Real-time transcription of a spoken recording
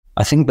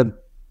I think the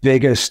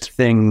biggest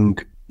thing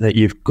that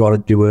you've got to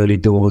do early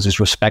doors is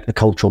respect the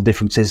cultural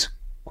differences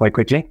quite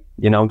quickly,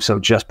 so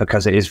just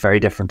because it is very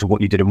different to what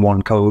you did in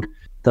one code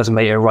doesn't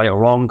make it right or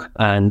wrong.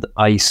 And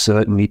I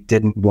certainly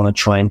didn't want to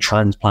try and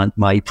transplant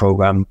my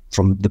program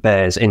from the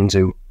Bears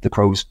into the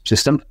Crows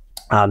system.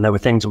 And there were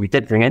things that we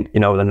did bring in,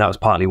 and that was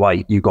partly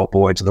why you got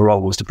brought into the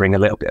role, was to bring a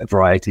little bit of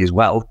variety as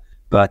well.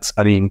 But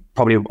one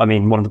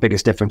of the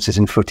biggest differences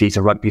in footy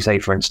to rugby, say,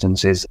 for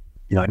instance, is,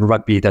 in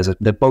rugby,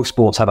 both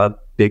sports have a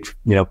big,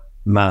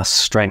 mass,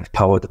 strength,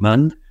 power,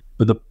 demand.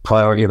 But the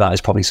priority of that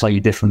is probably slightly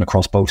different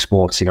across both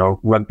sports.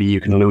 Rugby,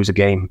 you can lose a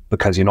game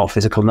because you're not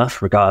physical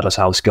enough, regardless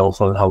how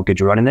skillful and how good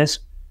your running is.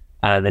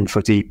 And in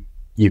footy,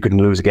 you can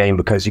lose a game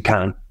because you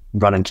can't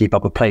run and keep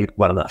up a play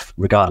well enough,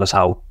 regardless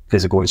how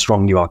physical and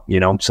strong you are,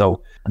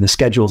 So, and the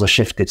schedules are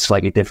shifted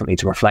slightly differently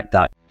to reflect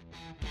that.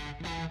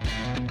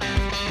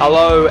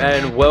 Hello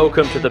and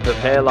welcome to the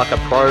Prepare Like a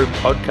Pro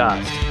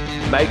podcast.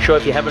 Make sure,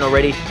 if you haven't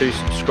already, to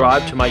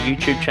subscribe to my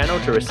YouTube channel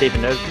to receive a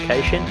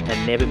notification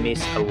and never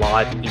miss a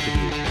live interview.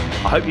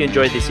 I hope you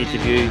enjoyed this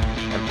interview,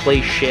 and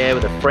please share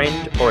with a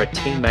friend or a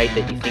teammate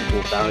that you think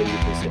will value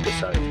this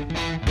episode.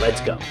 Let's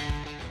go.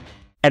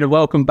 And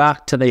welcome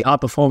back to the High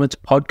Performance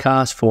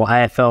Podcast for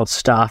AFL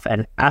staff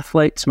and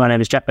athletes. My name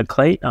is Jack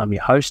McLean. I'm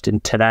your host,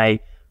 and today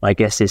my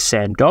guest is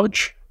Sam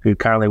Dodge, who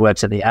currently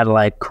works at the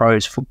Adelaide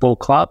Crows Football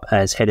Club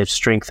as Head of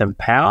Strength and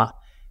Power.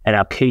 And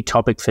our key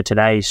topic for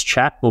today's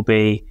chat will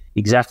be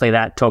exactly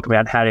that, talking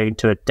about how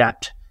to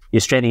adapt your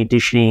strength and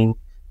conditioning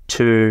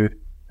to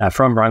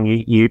from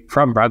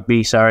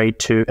rugby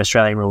to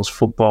Australian rules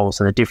football,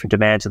 so the different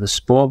demands of the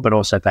sport, but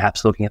also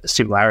perhaps looking at the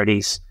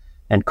similarities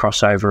and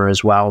crossover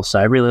as well.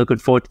 So really looking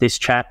forward to this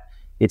chat.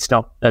 It's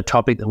not a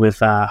topic that we've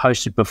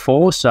hosted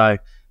before, so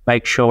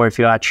make sure if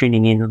you are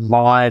tuning in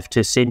live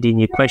to send in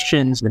your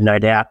questions, and no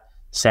doubt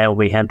Sam will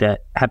be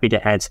happy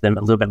to answer them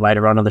a little bit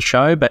later on in the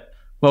show. But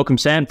welcome,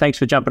 Sam. Thanks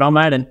for jumping on,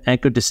 mate,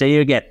 and good to see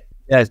you again.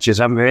 Yeah, cheers,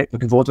 I'm very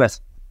looking forward to it.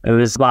 It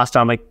was last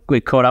time we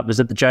caught up was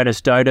at the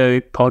Jonas Dodo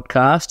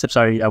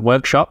podcast, a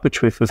workshop,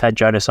 which we've had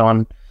Jonas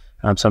on,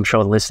 so I'm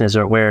sure the listeners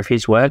are aware of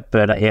his work.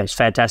 But yeah, it's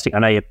fantastic. I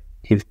know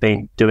you've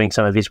been doing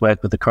some of his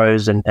work with the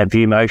Crows and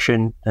View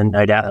Motion, and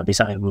no doubt that'll be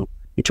something we'll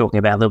be talking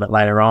about a little bit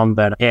later on.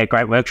 But yeah,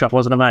 great workshop,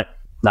 wasn't it, mate?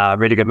 Nah,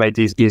 really good, mate.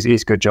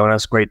 He's good,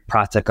 Jonas. Great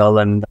practical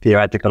and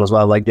theoretical as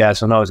well.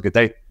 So no, it was a good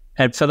day.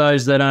 And for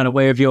those that aren't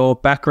aware of your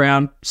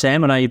background,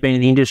 Sam, I know you've been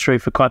in the industry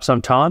for quite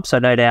some time, so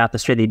no doubt the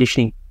strength and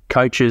conditioning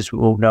coaches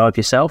will know of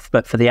yourself.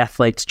 But for the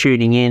athletes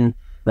tuning in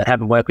that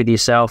haven't worked with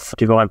yourself,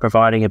 do you mind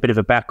providing a bit of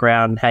a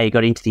background, how you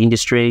got into the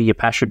industry, your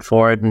passion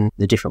for it, and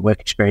the different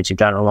work experience you've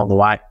done along the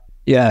way?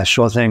 Yeah,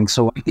 sure thing.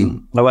 So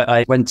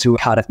I went to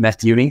Cardiff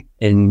Met Uni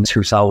in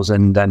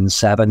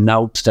 2007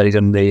 now, studied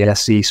in the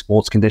SC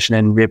Sports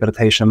Conditioning,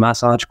 Rehabilitation and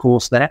Massage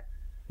course there.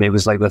 It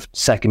was like the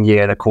second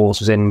year the course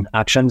was in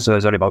action, so there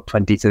was only about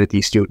 20,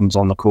 30 students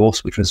on the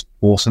course, which was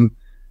awesome.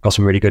 Got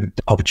some really good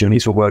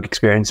opportunities for work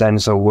experience then,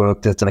 so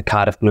worked at the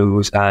Cardiff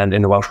Blues and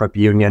in the Welsh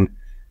Rugby Union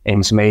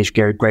in some age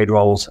grade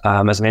roles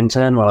as an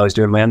intern while I was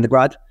doing my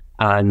undergrad.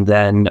 And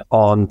then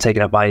on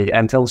taking up my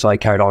MPhil, so I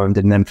carried on and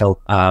did an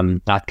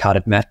MPhil at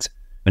Cardiff Met.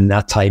 And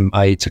that time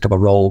I took up a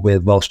role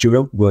with Welsh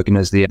Judo, working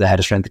as the head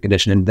of strength and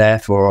conditioning there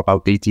for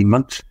about 18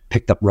 months.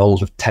 Picked up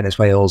roles with Tennis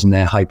Wales and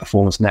their high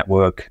performance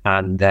network,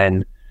 and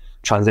then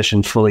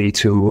transitioned fully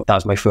to, that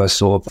was my first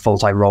sort of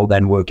full-time role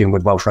then, working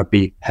with Welsh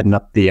Rugby, heading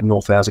up the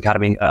North Wales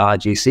Academy at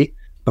RGC.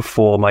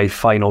 Before my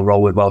final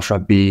role with Welsh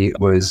Rugby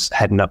was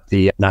heading up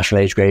the National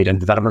Age Grade and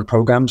Development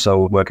Programme,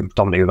 so working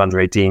predominantly with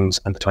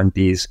under-18s,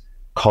 under-20s,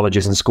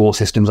 colleges and school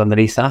systems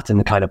underneath that, and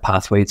the kind of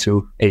pathway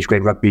to age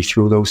grade rugby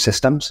through those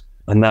systems.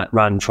 And that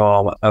ran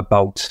from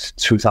about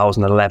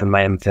 2011,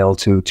 my MPhil,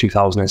 to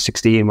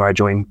 2016, where I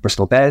joined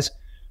Bristol Bears.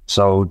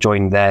 So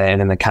joined there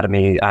in an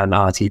academy and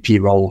RTP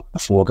role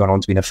before going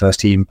on to being a first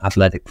team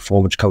athletic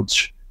performance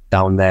coach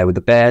down there with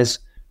the Bears.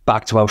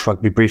 Back to Welsh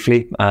Rugby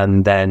briefly,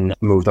 and then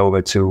moved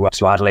over to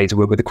Adelaide to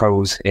work with the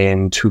Crows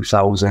in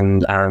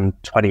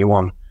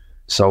 2021.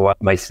 So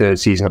my third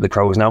season at the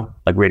Crows now.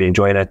 Like, really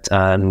enjoying it,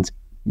 and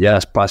yeah,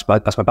 that's my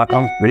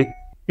background, really.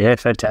 Yeah,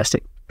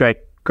 fantastic.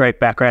 Great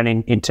background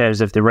in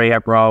terms of the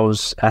rehab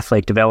roles,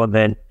 athlete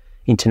development,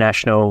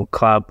 international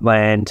club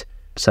land.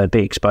 So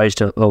be exposed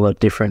to all the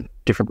different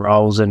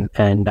roles and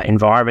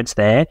environments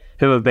there.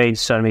 Who have been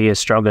some of your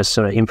strongest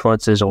sort of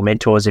influences or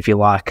mentors, if you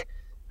like,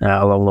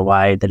 along the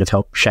way that have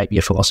helped shape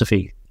your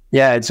philosophy?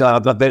 Yeah,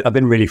 I've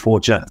been really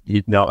fortunate.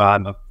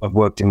 I've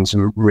worked in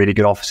some really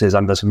good offices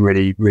under some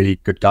really, really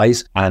good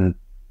guys, and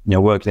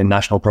working in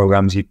national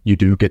programs, you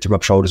do get to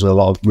rub shoulders with a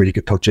lot of really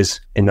good coaches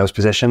in those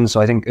positions.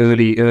 So I think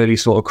early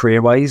sort of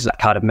career wise, I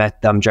kind of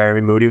met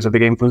Jeremy Moody was a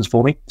big influence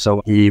for me.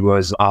 So he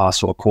was our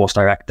sort of course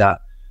director,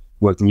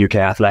 worked in UK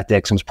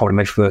athletics, and was probably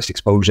my first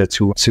exposure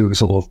to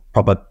sort of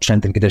proper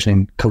strength and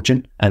conditioning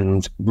coaching.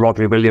 And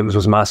Rodri Williams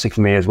was massive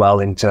for me as well,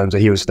 in terms of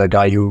he was the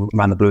guy who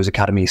ran the Blues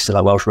Academy, still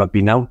at Welsh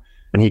Rugby now.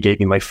 And he gave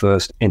me my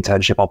first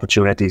internship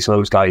opportunity. So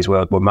those guys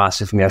were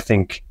massive for me. I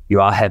think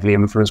you are heavily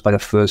influenced by the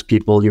first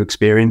people you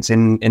experience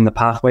in the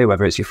pathway,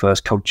 whether it's your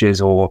first coaches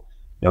or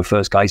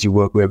first guys you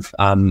work with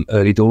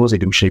early doors. They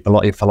do shape a lot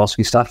of your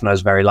philosophy stuff, and I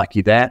was very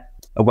lucky there.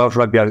 At Welsh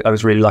Rugby, I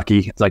was really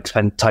lucky. Like,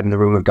 spent time in the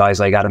room with guys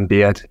like Adam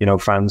Beard.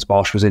 Franz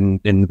Bosch was in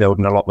the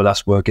building a lot with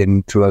us,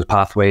 working through those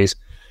pathways.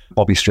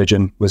 Bobby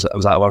Stridgen was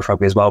at Welsh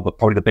Rugby as well, but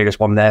probably the biggest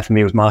one there for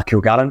me was Mark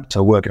Kilgallen.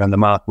 So working under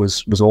Mark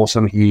was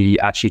awesome. He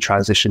actually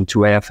transitioned to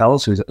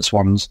AFL, so he was at the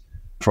Swans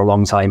for a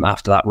long time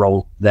after that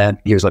role there.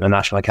 He was like the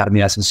National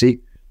Academy S&C,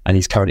 and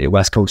he's currently at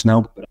West Coast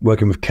now.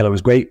 Working with Killer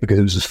was great because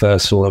it was his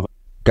first sort of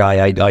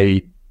guy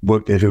I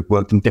worked with who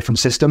worked in different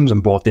systems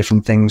and brought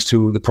different things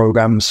to the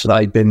programs that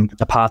I'd been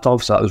a part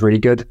of, so that was really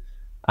good.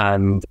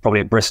 And probably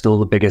at Bristol,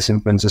 the biggest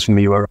influences for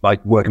me were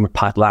like working with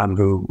Pat Lamb,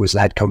 who was the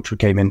head coach who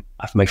came in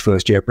after my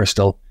first year at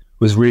Bristol.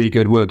 It was really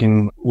good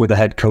working with a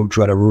head coach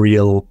who had a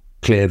real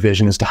clear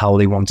vision as to how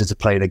they wanted to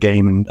play the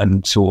game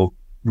and sort of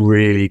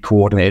really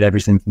coordinated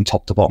everything from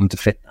top to bottom to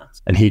fit that.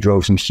 And he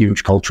drove some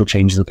huge cultural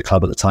changes at the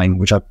club at the time,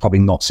 which I've probably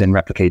not seen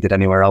replicated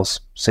anywhere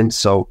else since.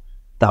 So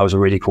that was a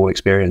really cool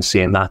experience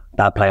seeing that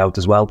play out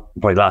as well.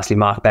 Probably lastly,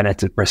 Mark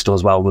Bennett at Bristol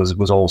as well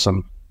was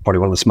awesome. Probably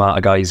one of the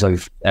smarter guys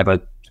I've ever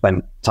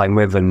spent time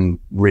with, and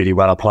really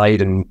well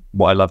applied. And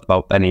what I loved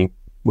about Benny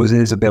was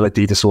his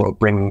ability to sort of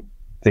bring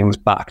things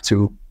back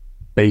to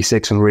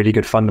basics and really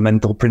good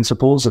fundamental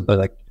principles. But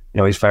like,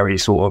 he's very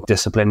sort of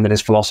disciplined in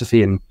his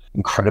philosophy and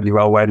incredibly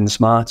well read and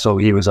smart. So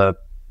he was a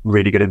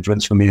really good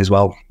influence for me as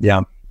well.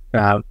 Yeah.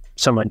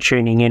 Someone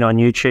tuning in on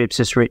YouTube's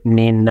just written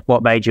in,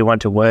 what made you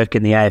want to work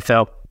in the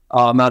AFL?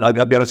 Oh man,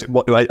 I'll be honest,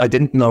 I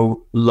didn't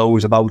know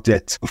loads about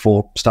it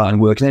before starting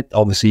working it.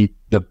 Obviously,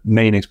 the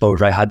main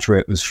exposure I had for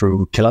it was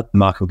through Killer,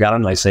 Mark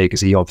O'Gallen, I say,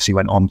 because he obviously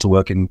went on to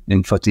work in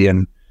footy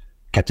and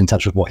kept in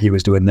touch with what he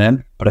was doing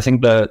then. But I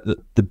think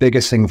the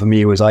biggest thing for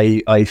me was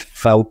I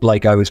felt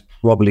like I was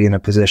probably in a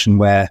position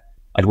where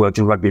I'd worked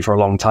in rugby for a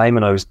long time,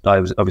 and I was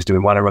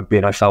doing well in rugby,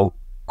 and I felt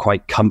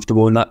quite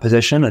comfortable in that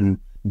position. And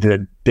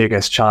the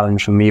biggest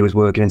challenge for me was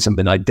working in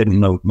something I didn't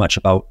know much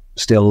about.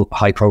 Still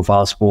high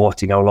profile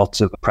sport, lots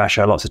of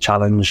pressure, lots of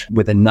challenge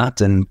within that.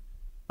 And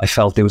I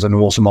felt there was an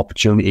awesome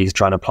opportunity to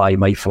try and apply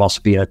my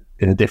philosophy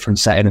in a different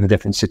setting, in a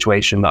different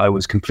situation that I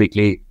was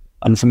completely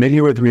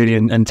unfamiliar with, really,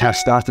 and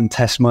test that and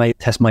test my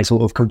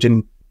sort of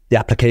coaching, the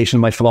application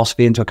of my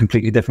philosophy into a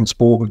completely different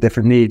sport with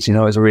different needs. It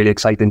was a really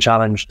exciting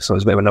challenge. So it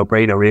was a bit of a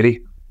no-brainer,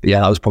 really. But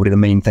yeah, that was probably the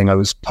main thing I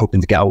was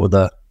hoping to get out of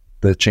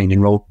the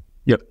changing role.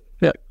 Yep.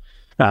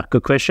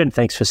 Good question.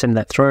 Thanks for sending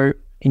that through.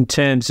 In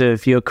terms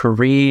of your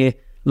career,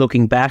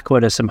 looking back,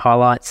 what are some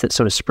highlights that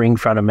sort of spring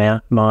front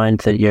of mind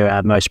that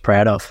you're most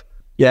proud of?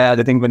 Yeah,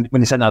 I think when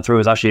you sent that through, it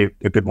was actually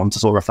a good one to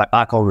sort of reflect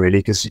back on, really,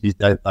 because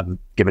I'm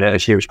giving it a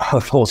huge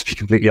applause, to be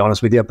completely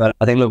honest with you. But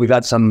I think, look, we've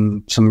had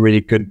some really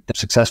good,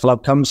 successful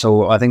outcomes.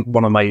 So I think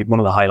one of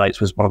the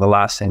highlights was one of the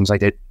last things I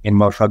did in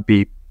Welsh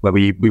Rugby, where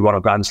we won a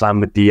Grand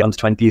Slam with the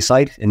under-20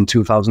 side in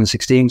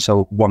 2016.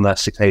 So won the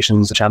Six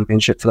Nations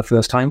Championship for the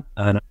first time.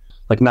 And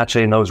like,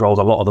 naturally in those roles,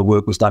 a lot of the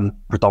work was done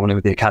predominantly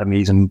with the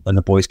academies, and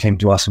the boys came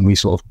to us and we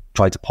sort of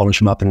tried to polish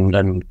them up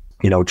and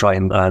try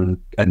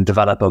and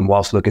develop them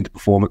whilst looking to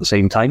perform at the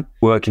same time.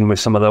 Working with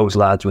some of those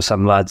lads were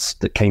some lads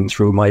that came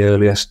through my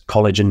earliest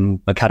college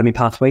and academy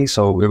pathway.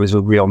 So it was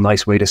a real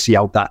nice way to see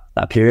out that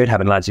period,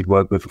 having lads you'd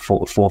worked with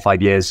for 4 or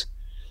 5 years,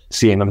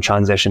 seeing them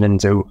transition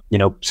into,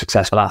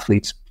 successful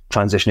athletes,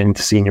 transitioning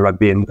into senior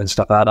rugby and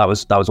stuff like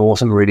that. That was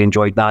awesome. Really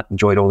enjoyed that.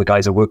 Enjoyed all the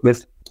guys I worked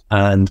with.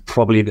 And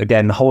probably,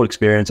 again, the whole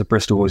experience at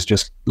Bristol was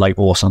just like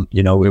awesome.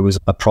 It was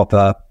a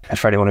proper,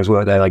 for anyone who's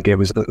worked there, like, it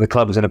was, the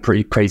club was in a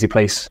pretty crazy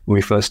place when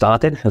we first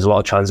started. There's a lot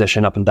of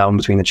transition up and down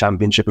between the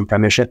championship and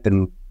premiership.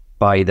 And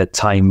by the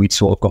time we'd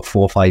sort of got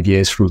 4 or 5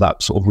 years through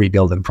that sort of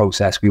rebuilding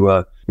process,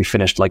 we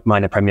finished like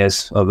minor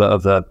premiers of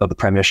the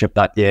premiership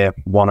that year,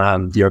 won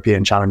the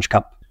European Challenge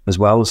Cup as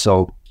well.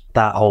 So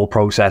that whole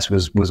process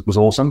was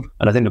awesome.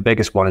 And I think the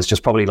biggest one is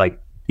just probably, like,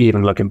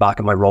 even looking back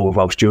at my role with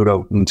Welsh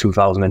Judo in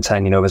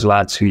 2010, there's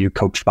lads who you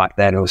coached back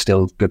then who are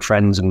still good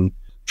friends and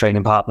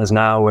training partners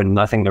now. And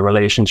I think the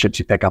relationships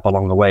you pick up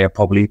along the way are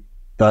probably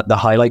the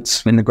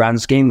highlights in the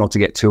grand scheme, not to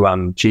get too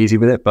cheesy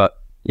with it, but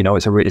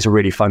it's a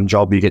really fun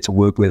job. You get to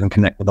work with and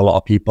connect with a lot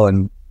of people,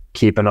 and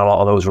keeping a lot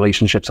of those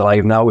relationships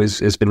alive now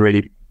has been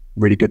really,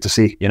 really good to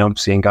see,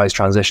 seeing guys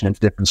transition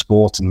into different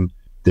sports and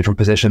different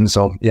positions.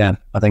 So yeah,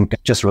 I think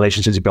just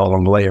relationships you build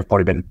along the way have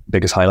probably been the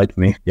biggest highlight for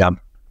me. Yeah.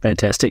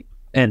 Fantastic.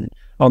 And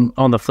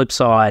on the flip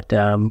side,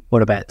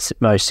 what about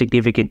most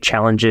significant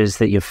challenges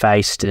that you've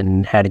faced,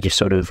 and how did you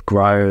sort of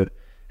grow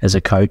as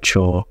a coach,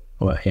 or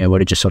what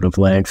did you sort of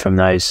learn from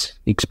those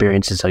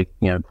experiences? Like,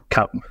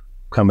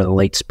 come with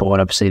elite sport,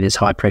 obviously there's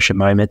high pressure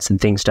moments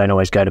and things don't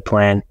always go to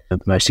plan. The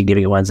most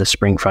significant ones that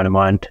spring front of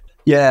mind.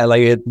 Yeah,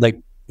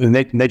 like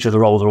the nature of the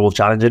roles are all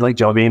challenging. Like,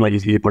 do you know what I mean?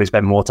 Like, you probably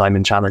spend more time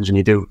in challenge than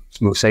you do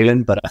smooth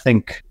sailing. But I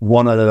think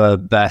one of the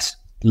best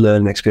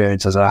learning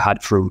experiences I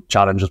had through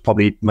challenge was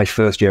probably my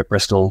first year at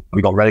Bristol.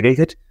 We got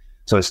relegated.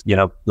 So it's,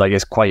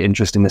 it's quite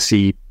interesting to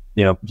see,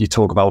 you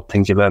talk about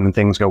things you learn when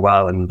things go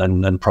well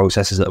and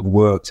processes that have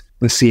worked.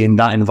 But seeing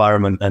that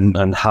environment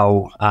and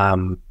how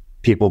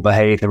people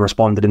behaved and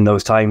responded in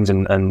those times,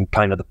 and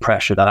kind of the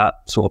pressure that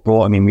sort of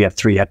brought. I mean, we had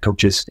 3 head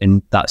coaches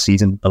in that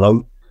season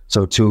alone.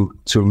 So two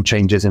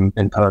changes in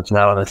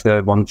personnel and a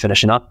third one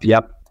finishing up.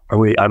 Yep.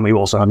 And we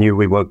also knew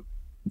we were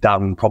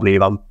down probably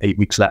about 8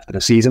 weeks left of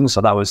the season. So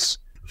that was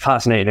a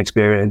fascinating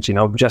experience, you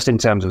know, just in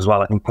terms as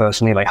well, I think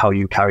personally, like how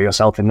you carry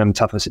yourself in them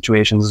tougher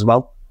situations as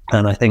well.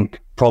 And I think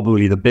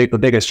probably the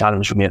biggest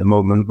challenge for me at the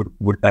moment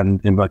would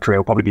in my career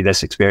will probably be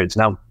this experience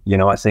now. You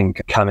know, I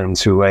think coming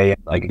to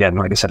like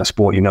I said, a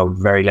sport you know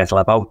very little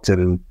about,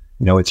 and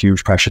you know, it's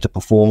huge pressure to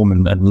perform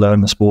and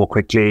learn the sport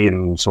quickly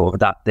and sort of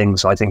adapt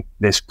things. So I think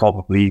this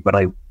probably, when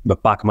I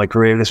look back at my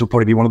career, this will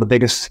probably be one of the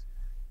biggest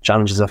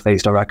challenges I've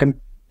faced, I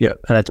reckon. Yeah,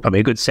 and that's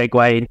probably a good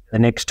segue into the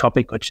next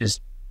topic, which is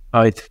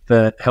both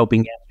for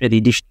helping the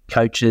additional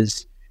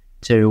coaches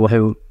to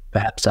who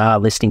perhaps are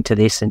listening to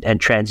this and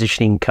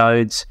transitioning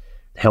codes,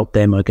 help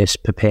them, I guess,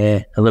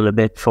 prepare a little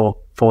bit for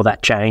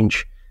that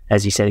change.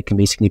 As you said, it can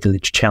be significantly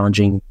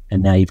challenging,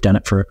 and now you've done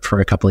it for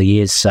a couple of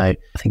years. So I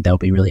think that'll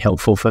be really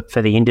helpful for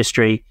the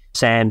industry.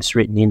 Sam's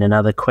written in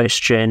another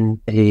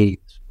question.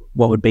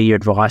 What would be your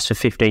advice for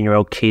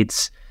 15-year-old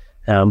kids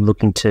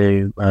looking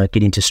to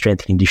get into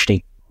strength and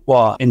conditioning?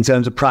 Well, in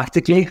terms of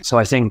practically, so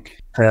I think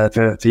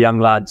for young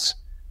lads,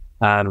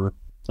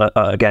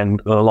 again,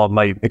 a lot of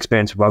my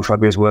experience with Welsh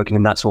rugby is working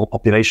in that sort of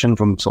population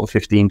from sort of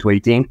 15 to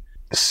 18.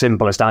 The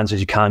simplest answer is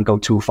you can't go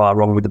too far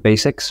wrong with the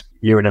basics.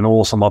 You're in an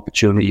awesome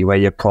opportunity where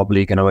you're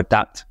probably going to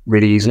adapt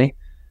really easily,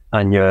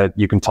 and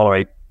you can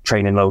tolerate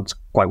training loads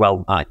quite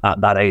well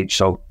at that age.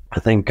 So I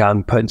think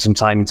putting some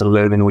time into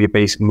learning all your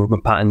basic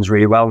movement patterns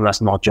really well, and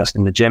that's not just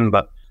in the gym,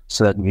 but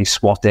certainly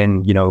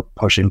swatting, you know,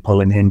 pushing,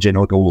 pulling, hinging,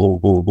 or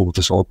all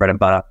the sort of bread and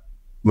butter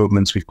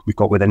movements we've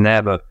got within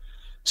there. But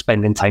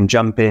spending time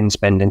jumping,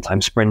 spending time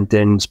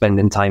sprinting,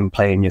 spending time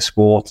playing your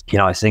sport. You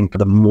know, I think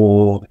the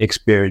more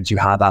experience you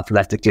have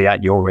athletically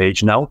at your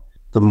age now,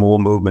 the more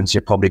movements you're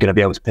probably going to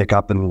be able to pick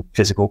up, and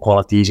physical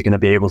qualities you're going to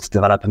be able to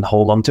develop and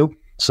hold on to.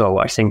 So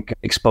I think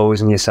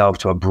exposing yourself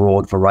to a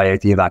broad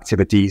variety of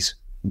activities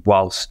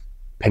whilst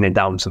pinning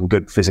down some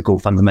good physical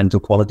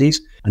fundamental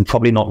qualities, and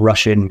probably not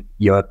rushing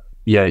your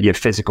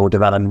physical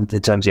development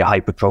in terms of your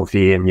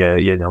hypertrophy and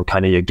your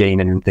kind of your gain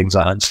and things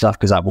like that and stuff,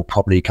 because that will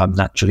probably come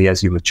naturally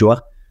as you mature.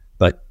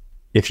 But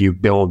if you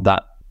build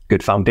that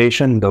good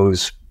foundation,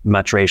 those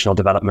maturational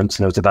developments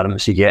and those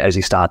developments you get as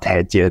you start to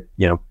head to,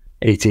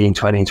 18,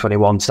 20,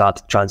 21, start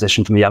to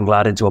transition from a young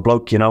lad into a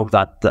bloke, you know,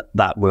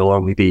 that will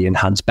only be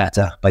enhanced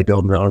better by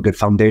building it on a good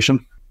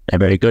foundation. Yeah,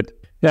 very good.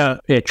 Now,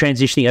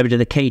 transitioning over to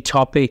the key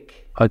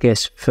topic, I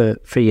guess, for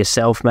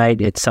yourself,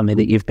 mate, it's something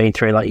that you've been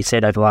through, like you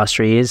said, over the last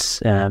 3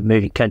 years,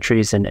 moving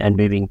countries and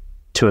moving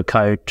to a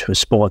code, to a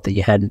sport that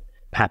you hadn't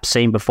perhaps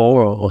seen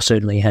before or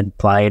certainly hadn't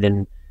played,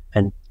 and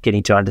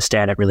getting to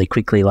understand it really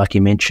quickly, like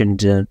you mentioned,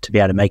 to be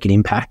able to make an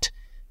impact.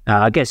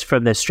 I guess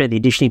from the strength and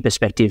conditioning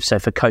perspective, so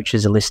for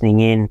coaches are listening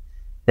in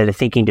that are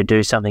thinking to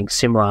do something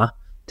similar,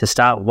 to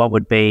start, what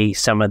would be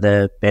some of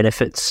the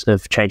benefits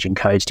of changing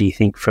codes, do you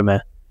think, from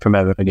a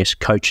I guess,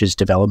 coach's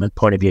development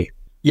point of view?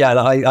 Yeah,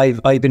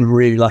 I've been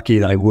really lucky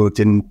that I worked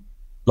in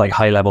like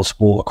high level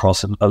sport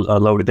across a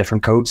load of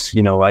different codes.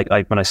 You know,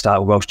 when I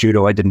started Welsh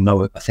judo, I didn't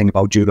know a thing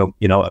about judo.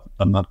 You know,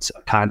 I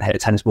can't hit a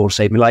tennis ball to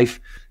save my life.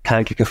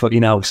 Can't kick a footy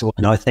now. So,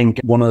 I think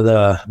one of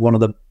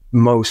the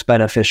most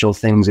beneficial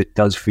things it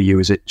does for you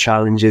is it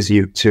challenges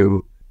you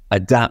to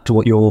adapt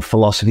what your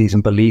philosophies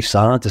and beliefs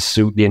are to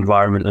suit the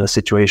environment and the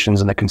situations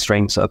and the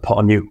constraints that are put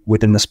on you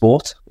within the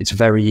sport. It's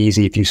very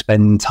easy if you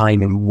spend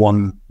time in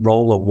one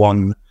role or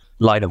one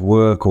line of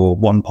work or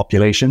one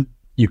population,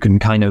 you can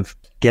kind of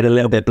get a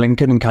little bit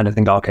blinkered and kind of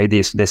think, okay,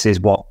 this is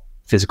what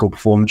physical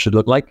performance should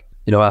look like,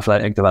 you know,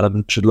 athletic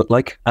development should look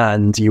like.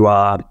 And you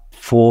are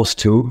forced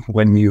to,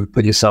 when you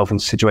put yourself in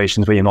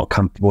situations where you're not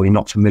comfortable, you're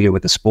not familiar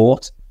with the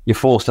sport, you're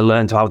forced to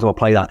learn how to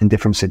apply that in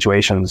different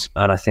situations.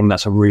 And I think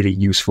that's a really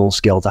useful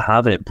skill to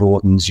have, and it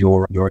broadens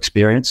your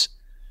experience.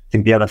 I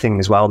think the other thing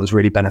as well that's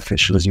really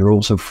beneficial is you're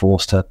also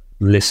forced to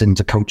listen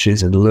to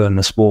coaches and learn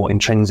the sport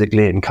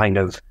intrinsically, and kind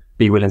of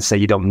be willing to say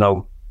you don't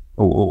know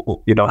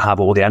or you don't have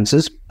all the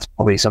answers. It's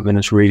probably something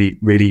that's really,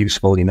 really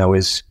useful, you know,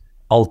 is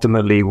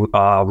ultimately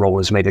our role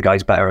is make the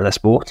guys better at their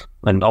sport.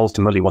 And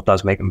ultimately what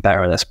does make them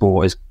better at their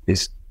sport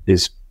is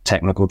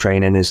technical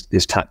training,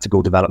 is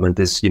tactical development,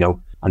 is, you know,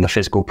 and the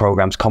physical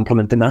programs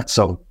complementing that.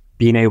 So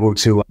being able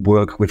to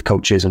work with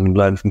coaches and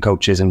learn from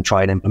coaches and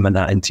try and implement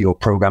that into your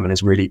programming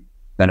is really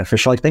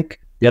beneficial, I think.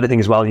 The other thing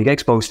as well, you get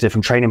exposed to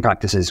different training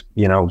practices,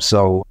 you know,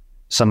 so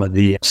some of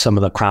the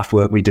craft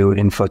work we do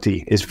in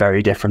footy is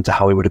very different to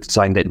how we would have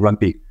designed it in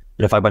rugby.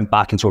 But if I went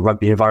back into a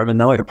rugby environment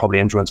now, it would probably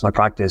influence my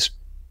practice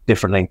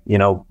differently. You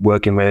know,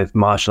 working with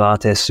martial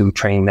artists who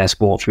train their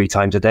sport 3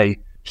 times a day,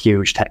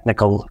 huge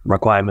technical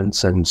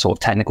requirements and sort of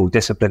technical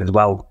discipline as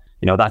well.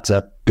 You know, that's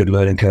a good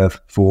learning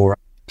curve for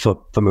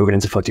moving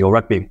into footy or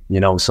rugby, you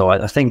know. So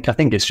I think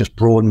it's just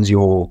broadens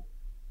your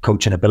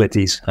coaching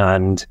abilities,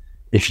 and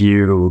if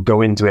you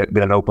go into it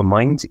with an open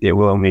mind, it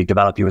will only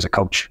develop you as a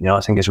coach. You know,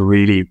 I think it's a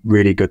really,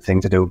 really good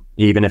thing to do,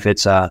 even if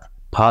it's a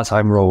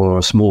part-time role or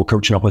a small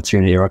coaching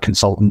opportunity or a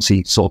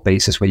consultancy sort of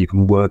basis where you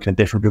can work in a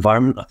different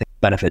environment, I think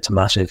benefits are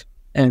massive.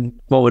 And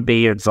what would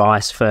be your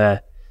advice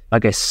for, I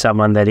guess,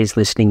 someone that is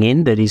listening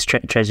in, that is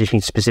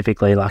transitioning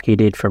specifically like you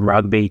did from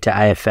rugby to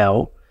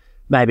AFL,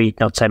 maybe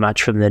not so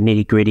much from the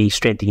nitty-gritty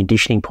strength and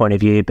conditioning point of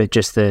view, but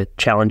just the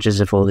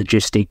challenges of all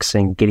logistics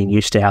and getting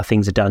used to how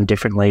things are done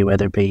differently,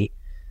 whether it be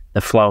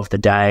the flow of the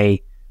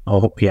day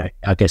or,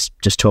 I guess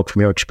just talk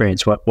from your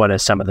experience. What are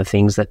some of the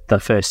things that the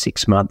first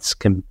 6 months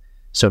can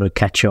sort of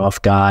catch you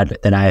off guard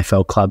that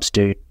AFL clubs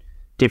do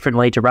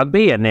differently to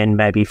rugby, and then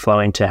maybe flow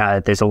into how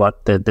there's a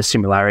lot, the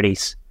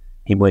similarities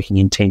in working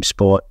in team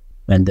sport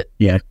and,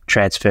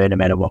 transfer no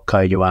matter what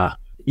code you are?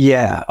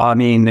 Yeah, I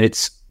mean,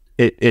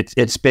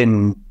 it's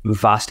been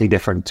vastly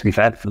different, to be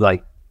fair.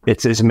 Like,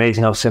 it's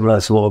amazing how similar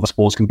a lot of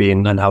sports can be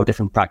and how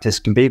different practice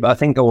can be. But I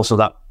think also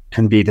that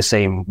can be the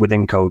same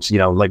within codes.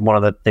 Like one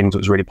of the things that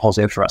was really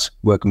positive for us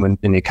working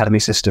in the academy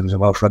systems in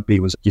Welsh rugby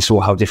was you saw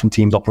how different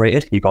teams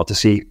operated. You got to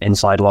see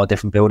inside a lot of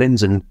different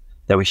buildings, and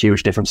there were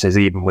huge differences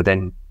even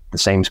within the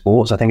same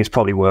sports. I think it's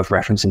probably worth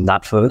referencing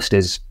that first,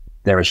 is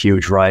there are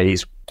huge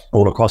varieties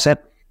all across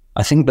it.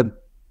 I think the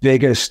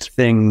biggest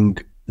thing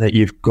that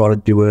you've got to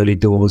do early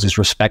doors is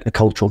respect the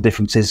cultural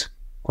differences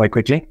quite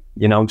quickly,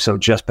 so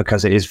just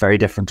because it is very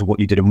different to what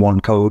you did in one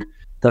code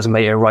doesn't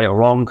make it right or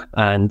wrong.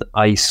 And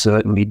I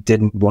certainly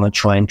didn't want to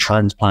try and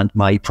transplant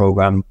my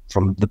program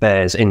from the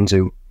Bears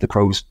into the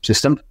Crows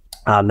system.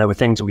 And there were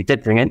things that we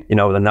did bring in,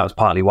 and that was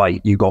partly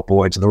why you got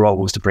bored of the role,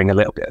 was to bring a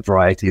little bit of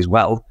variety as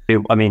well.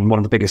 I mean, one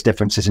of the biggest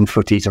differences in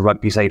footy to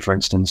rugby, say, for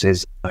instance,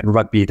 is in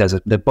rugby,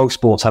 both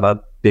sports have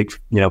a big,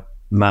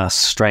 mass,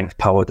 strength,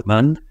 power,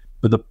 demand.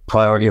 But the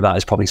priority of that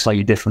is probably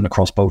slightly different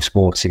across both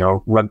sports.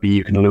 Rugby,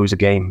 you can lose a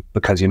game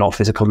because you're not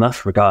physical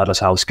enough, regardless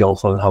how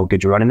skillful and how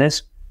good your running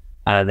is.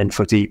 And then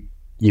footy,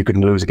 you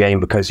can lose a game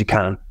because you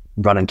can't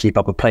run and keep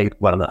up a play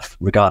well enough,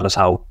 regardless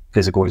how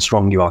physical and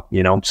strong you are,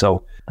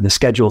 So, and the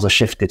schedules are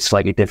shifted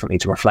slightly differently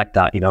to reflect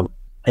that,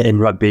 In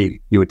rugby,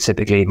 you would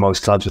typically,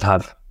 most clubs would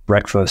have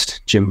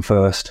breakfast, gym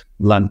first,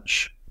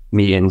 lunch,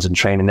 meetings and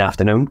training in the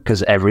afternoon,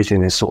 because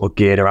everything is sort of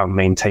geared around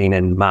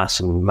maintaining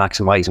mass and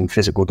maximising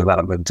physical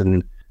development.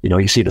 And,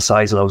 you see the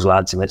size of those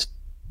lads, and it's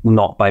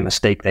not by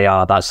mistake they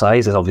are that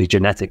size. There's obviously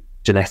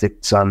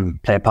genetics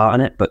play a part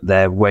in it, but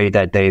the way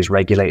their day is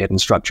regulated and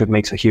structured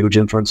makes a huge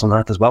influence on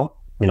that as well.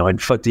 In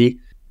footy,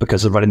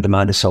 because the running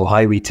demand is so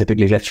high, we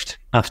typically lift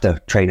after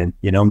training,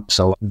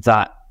 so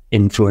that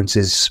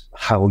influences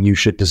how you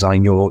should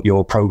design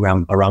your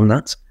program around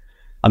that.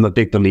 I'm a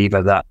big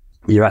believer that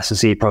your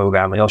S&C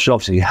program, it should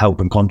obviously help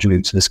and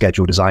contribute to the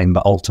schedule design,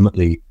 but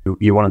ultimately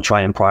you want to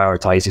try and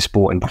prioritize your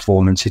sport and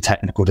performance, your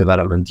technical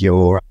development,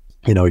 your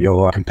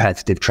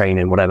competitive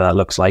training, whatever that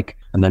looks like,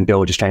 and then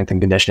build your strength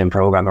and conditioning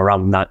program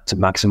around that to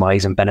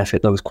maximize and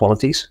benefit those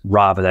qualities,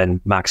 rather than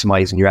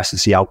maximizing your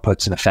S&C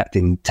outputs and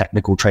affecting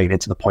technical training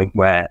to the point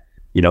where,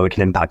 it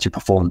can impact your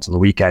performance on the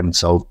weekend.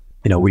 So,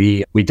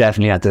 we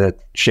definitely had to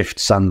shift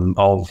some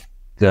of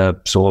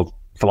the sort of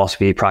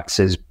philosophy,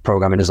 practices,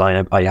 programming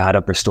design I had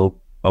at Bristol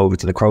over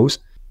to the Crows.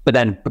 But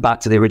then back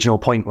to the original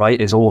point,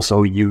 right, is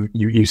also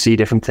you see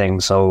different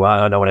things. So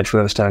I know when I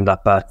first turned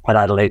up at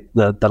Adelaide,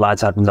 the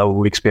lads had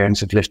no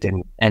experience of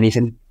lifting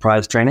anything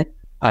prior to training.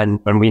 And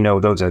we know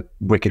those are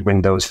wicked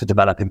windows for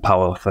developing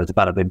power, for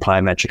developing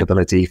plyometric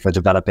ability, for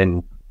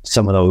developing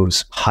some of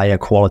those higher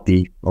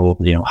quality or,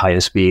 higher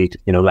speed,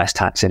 less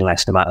taxing,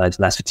 less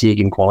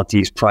fatiguing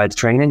qualities prior to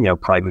training,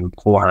 priming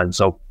beforehand.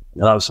 So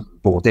that was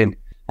brought in,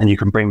 and you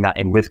can bring that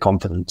in with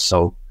confidence.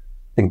 So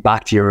I think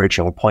back to your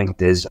original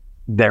point is,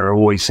 there are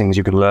always things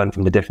you can learn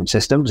from the different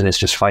systems, and it's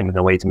just finding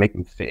a way to make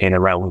them fit in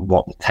around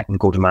what the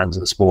technical demands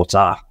of the sports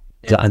are.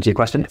 Does that answer your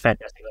question?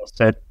 Fantastic.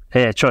 So,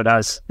 yeah, it sure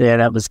does. Yeah,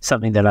 that was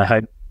something that I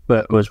hope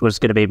was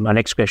going to be my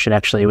next question,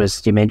 actually,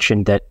 was you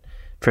mentioned that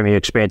from your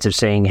experience of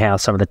seeing how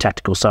some of the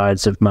tactical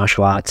sides of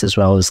martial arts as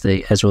well as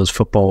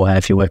football,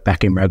 if you work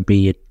back in rugby,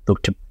 you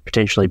look to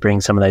potentially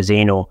bring some of those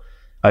in or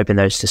open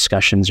those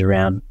discussions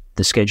around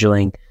the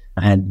scheduling.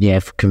 And yeah,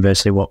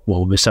 conversely, what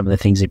were some of the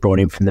things you brought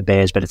in from the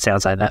Bears? But it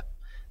sounds like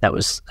that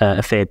was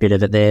a fair bit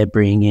of it there,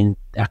 bringing in,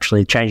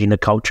 actually changing the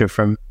culture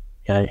from,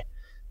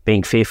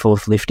 being fearful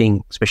of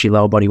lifting, especially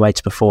lower body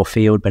weights before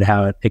field, but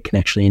how it can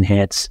actually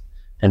enhance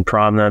and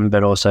prime them.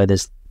 But also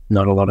there's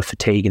not a lot of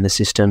fatigue in the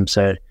system.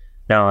 So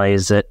not only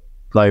is it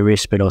low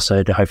risk, but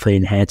also to hopefully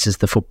enhances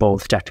the football,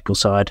 the tactical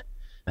side.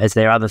 Is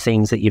there other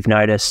things that you've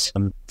noticed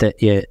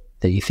that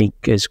you think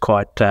is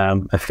quite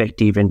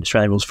effective in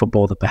Australian rules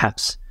football that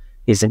perhaps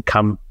isn't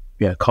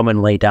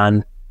commonly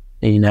done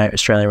in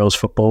Australian rules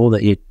football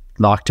that you'd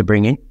like to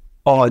bring in?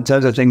 Oh, in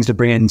terms of things to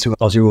bring into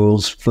Aussie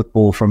rules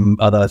football from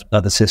other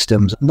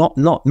systems,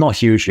 not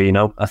hugely.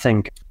 I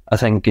think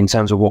in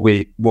terms of what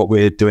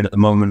we're doing at the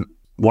moment,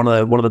 one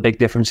of the big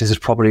differences is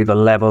probably the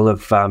level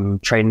of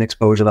training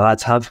exposure the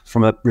lads have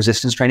from a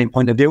resistance training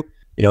point of view.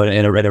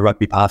 In a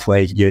rugby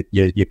pathway,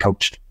 you're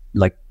coached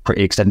like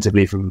pretty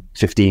extensively from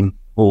 15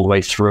 all the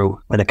way through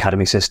an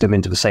academy system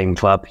into the same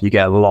club. You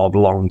get a lot of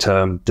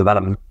long-term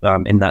development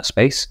in that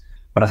space.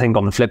 But I think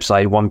on the flip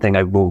side, one thing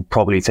I will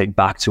probably take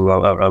back to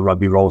a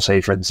rugby role,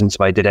 say, for instance,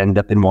 if I did end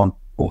up in one,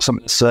 or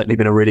something that's certainly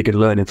been a really good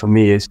learning for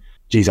me is,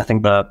 geez, I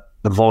think the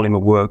volume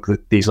of work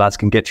that these lads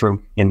can get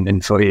through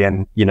in footy,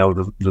 and, you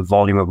know, the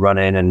volume of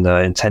running and the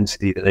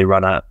intensity that they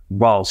run at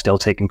while still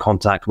taking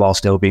contact, while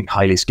still being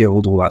highly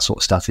skilled, all that sort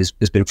of stuff has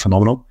been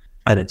phenomenal.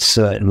 And it's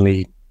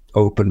certainly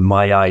opened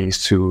my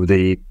eyes to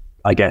the,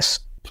 I guess,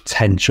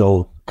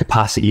 potential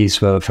capacities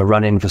for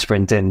running, for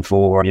sprinting,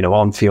 for, you know,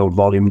 on-field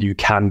volume you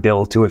can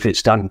build to if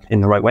it's done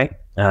in the right way.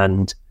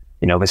 And,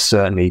 you know, there's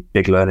certainly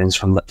big learnings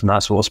from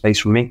that sort of space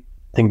for me.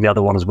 I think the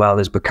other one as well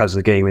is because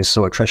the game is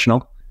so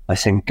attritional. I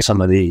think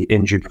some of the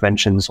injury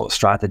prevention sort of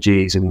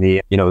strategies and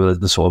the, you know,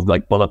 the sort of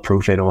like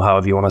bulletproofing, or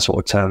however you want to sort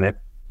of term it,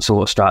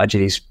 sort of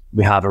strategies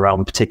we have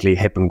around particularly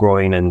hip and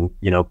groin and,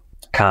 you know,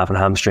 calf and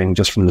hamstring,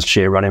 just from the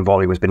sheer running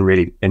volume, has been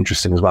really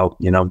interesting as well.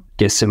 You know,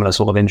 get similar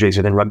sort of injuries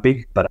within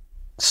rugby, but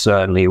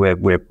certainly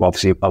we're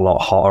obviously a lot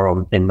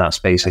hotter in that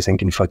space, I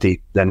think, in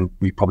footy than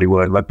we probably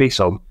were in rugby.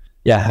 So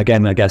yeah,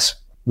 again, I guess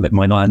that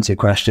might not answer your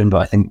question,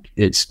 but I think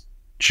it's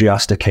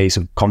just a case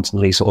of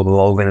constantly sort of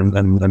evolving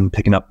and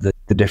picking up the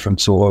different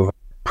sort of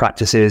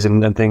practices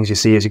and things you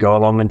see as you go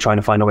along and trying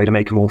to find a way to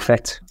make them all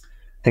fit.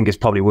 I think it's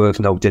probably worth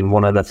noting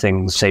one of the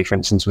things, say for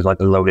instance with like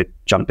the loaded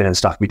jumping and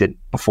stuff we did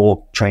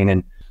before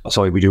training,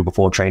 we do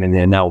before training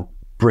there now,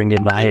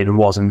 bringing that in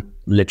wasn't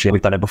literally,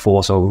 we've done it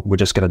before, so we're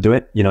just going to do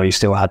it. You know, you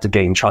still had to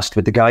gain trust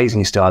with the guys and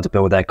you still had to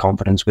build their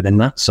confidence within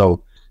that.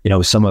 So, you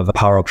know, some of the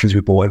power options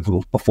we brought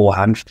in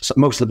beforehand,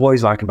 most of the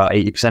boys, like about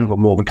 80%, were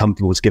more than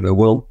comfortable to give it a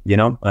whirl, you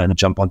know, and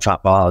jump on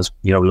trap bars,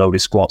 you know, loaded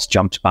squats,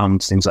 jumps,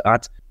 bounds, things like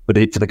that.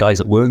 But for the guys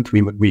that weren't,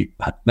 we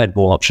had med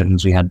ball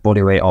options, we had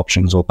body weight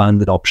options or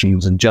banded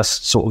options, and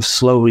just sort of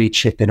slowly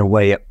chipping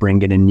away at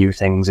bringing in new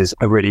things is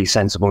a really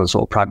sensible and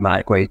sort of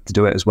pragmatic way to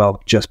do it as well.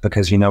 Just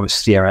because, you know,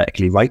 it's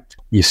theoretically right,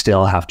 you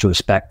still have to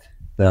respect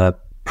the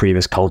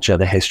previous culture,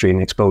 the history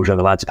and exposure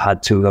the lads have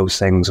had to those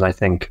things. And I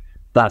think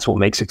that's what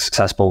makes it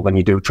successful when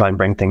you do try and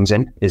bring things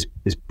in, is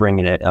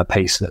bringing it at a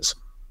pace that's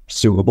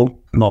suitable,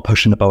 not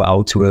pushing the boat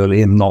out too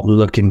early and not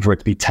looking for it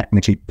to be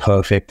technically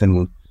perfect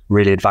and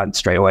really advanced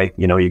straight away.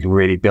 You know, you can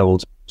really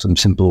build some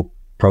simple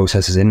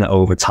processes in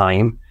over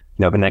time.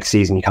 You know, the next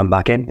season you come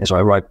back in, it's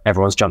right,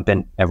 everyone's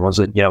jumping, everyone's,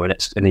 you know, and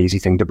it's an easy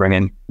thing to bring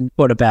in.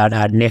 What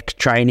about neck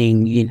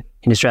training in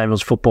Australian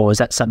rules football? Is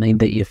that something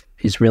that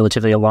is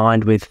relatively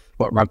aligned with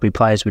what rugby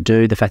players would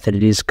do? The fact that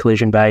it is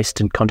collision-based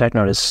and contact,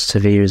 not as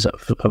severe as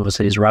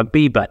obviously as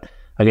rugby, but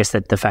I guess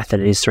that the fact that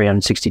it is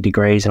 360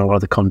 degrees and a lot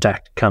of the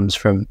contact comes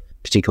from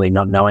particularly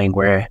not knowing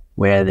where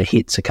the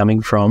hits are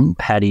coming from.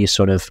 How do you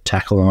sort of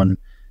tackle on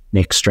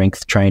neck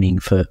strength training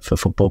for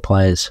football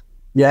players?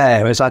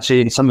 Yeah, it's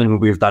actually something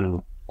we've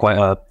done quite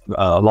a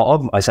lot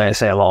of. I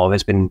say a lot of.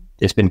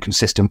 It's been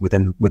consistent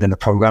within the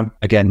program.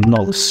 Again,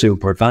 not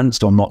super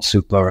advanced or not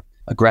super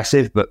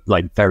aggressive, but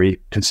like very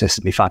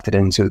consistently factored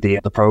into the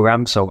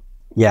program. So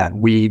yeah,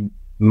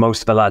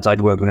 most of the lads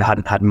I'd worked with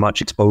hadn't had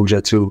much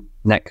exposure to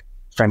neck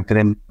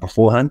strengthening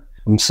beforehand.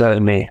 I'm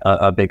certainly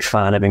a big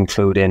fan of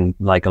including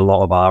like a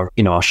lot of our,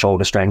 you know, our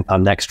shoulder strength, our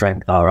neck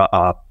strength,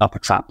 our upper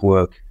trap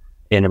work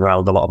in and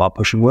around a lot of our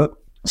pushing work.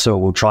 So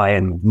we'll try,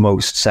 in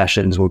most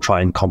sessions, we'll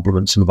try and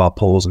complement some of our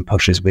pulls and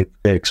pushes with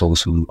kicks or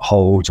some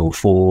holds or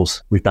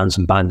falls. We've done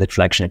some banded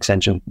flexion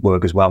extension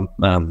work as well.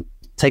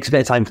 Takes a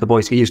bit of time for the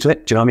boys to get used to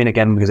it. Do you know what I mean?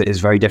 Again, because it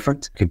is very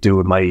different. Could do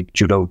with my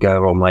judoka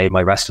or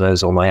my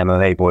wrestlers or my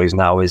MMA boys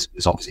now is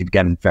obviously,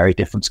 again, very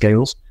different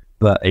scales.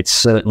 But it's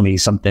certainly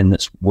something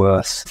that's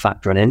worth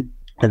factoring in.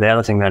 And the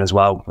other thing then as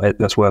well,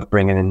 that's worth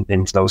bringing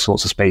into those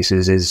sorts of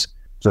spaces is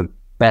the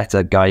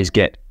better guys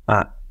get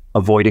at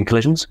avoiding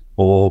collisions,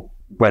 or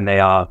when they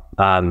are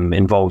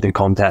involved in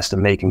contest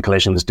and making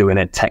collisions, doing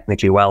it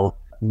technically well,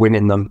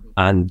 winning them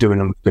and doing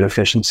them with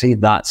efficiency.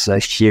 That's a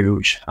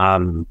huge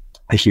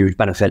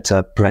benefit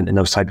to preventing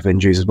those type of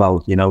injuries as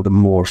well. You know, the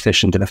more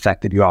efficient and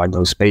effective you are in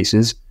those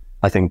spaces,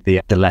 I think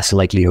the less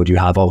likelihood you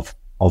have of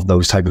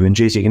those type of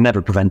injuries. You can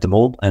never prevent them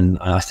all, and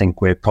I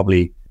think we're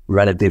probably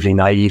relatively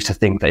naive to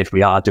think that if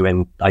we are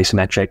doing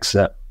isometrics,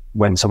 that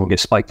when someone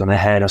gets spiked on their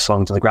head or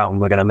slung to the ground,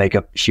 we're going to make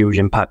a huge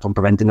impact on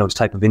preventing those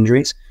type of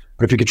injuries.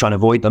 But if we could try and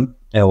avoid them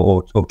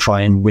or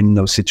try and win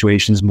those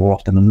situations more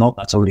often than not,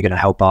 that's only going to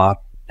help our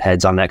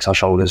heads, our necks, our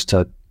shoulders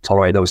to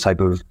tolerate those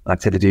type of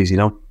activities, you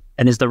know.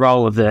 And is the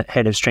role of the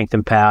head of strength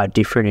and power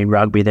different in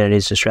rugby than it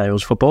is Australian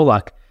rules football?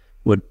 Like,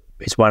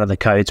 is one of the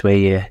codes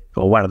where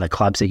or one of the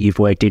clubs that you've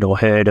worked in or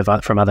heard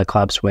of from other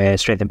clubs where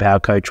strength and power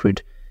coach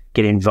would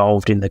get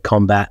involved in the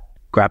combat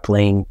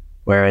grappling,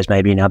 whereas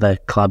maybe in other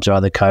clubs or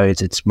other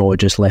codes, it's more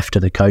just left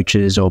to the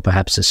coaches or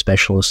perhaps a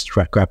specialist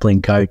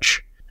grappling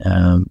coach?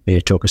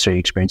 Talk us through your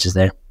experiences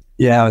there.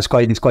 Yeah, it's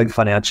quite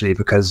funny actually,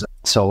 because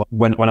so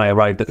when I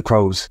arrived at the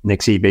Crows,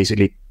 Nick C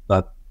basically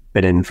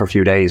been in for a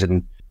few days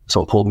and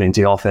sort of pulled me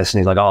into the office and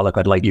he's like, oh look,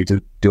 I'd like you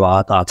to do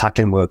our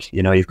tackling work.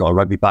 You know, you've got a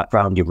rugby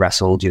background, you've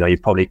wrestled, you know,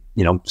 you've probably,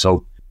 you know,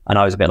 so, and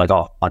I was a bit like,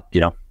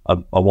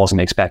 I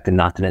wasn't expecting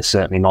that, and it's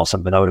certainly not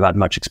something I would have had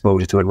much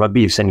exposure to in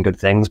rugby. You've seen good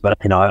things, but,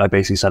 you know, I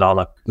basically said, oh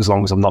look, as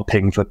long as I'm not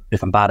pinged for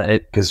if I'm bad at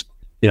it, because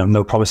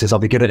no promises I'll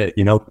be good at it,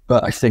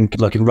 But I think,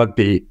 like in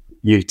rugby,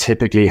 you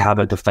typically have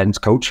a defence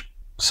coach.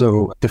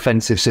 So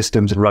defensive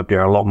systems in rugby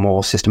are a lot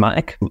more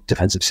systematic.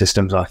 Defensive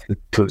systems are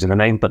clues in the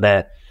name, but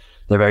they're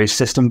very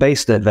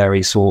system-based. They're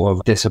very sort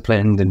of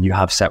disciplined, and you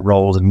have set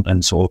roles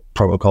and sort of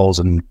protocols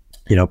and,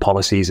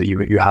 policies that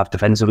you have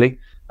defensively.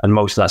 And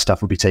most of that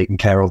stuff will be taken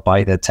care of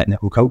by the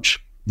technical coach.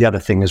 The other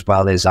thing as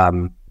well is,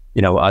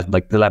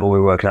 like the level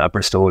we're working at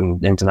Bristol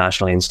and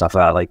internationally and stuff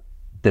like that, like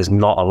there's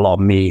not a lot of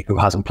me who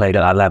hasn't played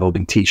at that level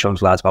being teaching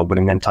those lads about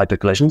winning them type of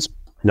collisions.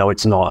 No,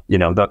 it's not.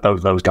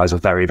 Those guys are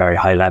very, very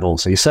high level.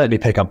 So you certainly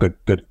pick up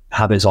good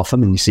habits off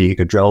them, and you see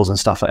good drills and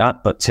stuff like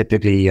that. But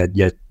typically,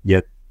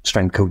 your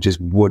strength coaches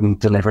wouldn't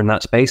deliver in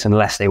that space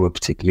unless they were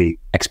particularly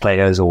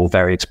ex-players or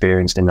very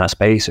experienced in that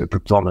space. It would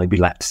predominantly be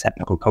left to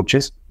technical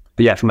coaches.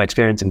 But yeah, from my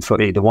experience in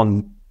footy, the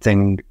one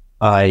thing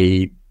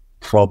I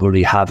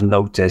probably have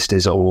noticed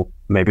is, or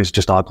maybe it's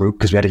just our group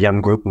because we had a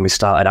young group when we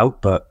started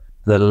out, but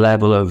the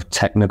level of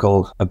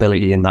technical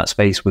ability in that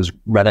space was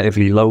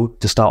relatively low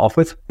to start off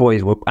with.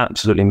 Boys were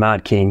absolutely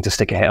mad keen to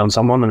stick a hit on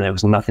someone, and it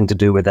was nothing to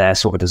do with their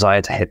sort of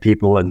desire to hit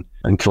people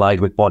and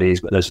collide with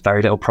bodies, but there's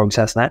very little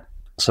process there.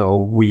 So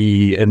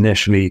we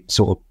initially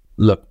sort of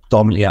looked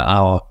dominantly at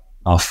our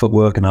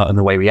footwork and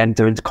the way we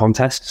enter into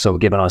contests. So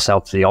giving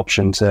ourselves the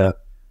option to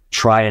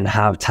try and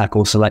have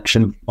tackle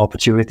selection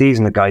opportunities,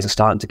 and the guys are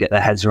starting to get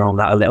their heads around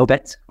that a little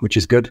bit, which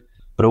is good.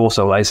 But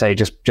also, like I say,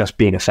 just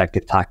being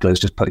effective tacklers,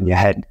 just putting your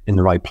head in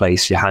the right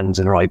place, your hands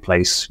in the right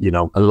place,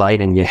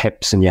 aligning your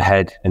hips and your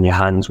head and your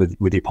hands with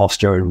your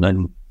posture,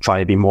 and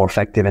trying to be more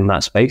effective in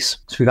that space.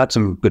 So we've had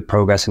some good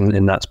progress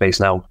in that space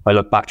now. I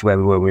look back to where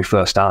we were when we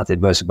first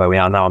started versus where we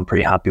are now. I'm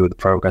pretty happy with the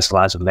progress the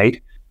lads have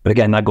made. But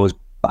again, that goes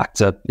back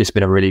to, it's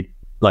been a really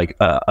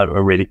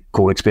a really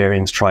cool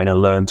experience trying to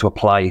learn to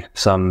apply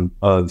some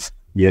of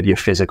your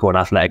physical and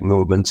athletic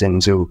movements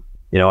into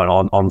an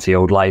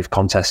on-field live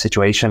contest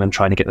situation and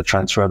trying to get the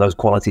transfer of those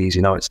qualities.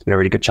 It's been a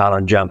really good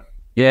challenge.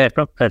 Yeah,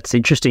 that's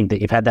interesting that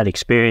you've had that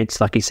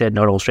experience. Like you said,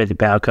 not all strength and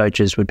power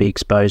coaches would be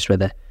exposed where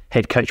the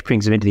head coach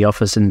brings them into the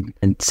office and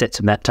sets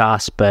them that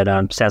task, but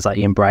sounds like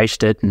you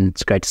embraced it, and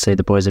it's great to see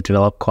the boys have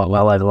developed quite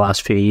well over the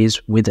last few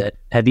years with it.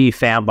 Have you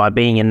found by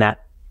being in that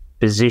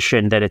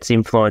position that it's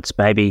influenced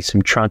maybe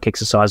some trunk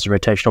exercises,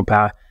 rotational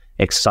power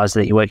exercises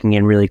that you're working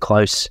in really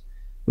close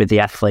with the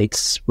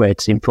athletes, where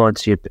it's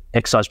influenced your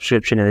exercise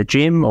prescription in the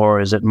gym, or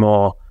is it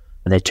more,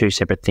 are there two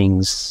separate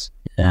things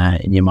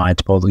in your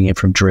mind, looking at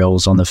from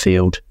drills on the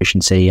field,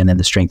 efficiency, and then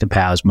the strength and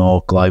power is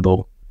more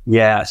global?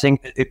 Yeah, I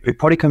think it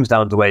probably comes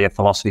down to where your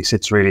philosophy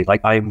sits, really.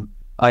 Like I'm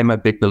a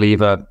big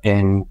believer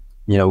in,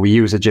 we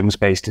use the gym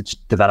space to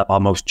develop our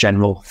most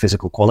general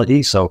physical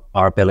qualities. So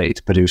our ability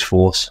to produce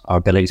force, our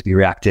ability to be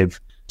reactive,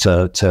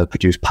 to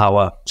produce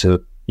power,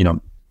 to,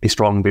 be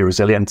strong, be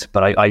resilient.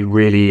 But I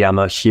really am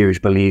a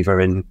huge believer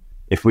in,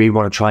 if we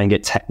want to try and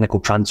get technical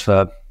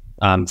transfer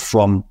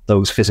from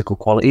those physical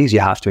qualities, you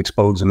have to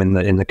expose them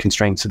in the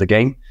constraints of the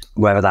game,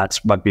 whether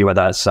that's rugby,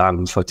 whether that's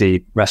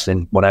footy,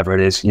 wrestling, whatever it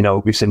is.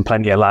 We've seen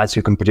plenty of lads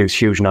who can produce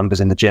huge numbers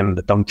in the gym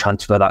that don't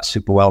transfer that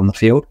super well in the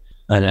field.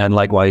 And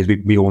likewise,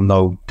 we all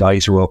know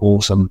guys who are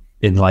awesome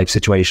in live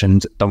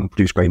situations don't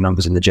produce great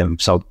numbers in the gym.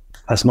 So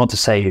that's not to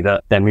say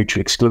that they're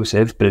mutually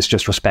exclusive, but it's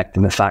just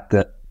respecting the fact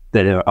that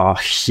there are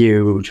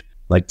huge,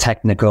 like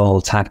technical,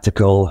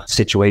 tactical,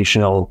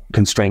 situational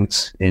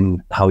constraints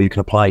in how you can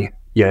apply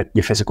your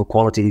physical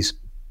qualities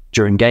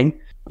during game.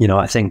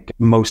 I think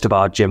most of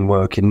our gym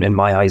work in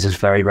my eyes is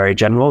very, very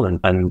general,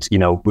 and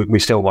we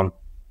still want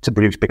to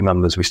produce big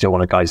numbers. We still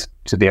want guys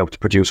to be able to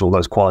produce all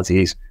those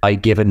qualities. By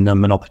giving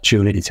them an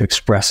opportunity to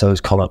express those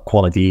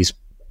qualities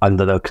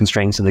under the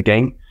constraints of the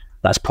game,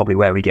 that's probably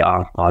where we get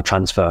our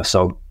transfer.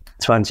 So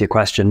to answer your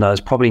question,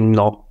 there's probably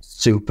not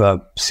super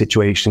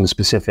situation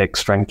specific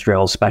strength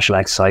drills, special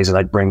exercises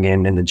I'd bring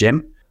in the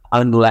gym,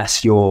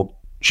 unless your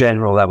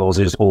general levels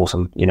is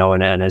awesome,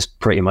 and it's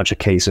pretty much a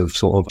case of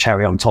sort of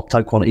cherry on top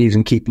type qualities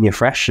and keeping you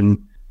fresh. And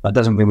that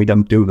doesn't mean we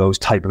don't do those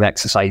type of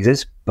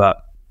exercises, but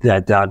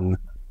they're done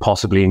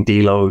possibly in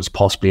deloads,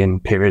 possibly in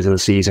periods of the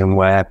season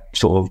where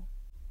sort of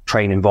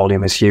training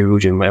volume is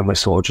huge and we're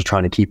sort of just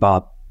trying to keep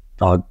our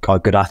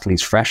good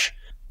athletes fresh.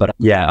 But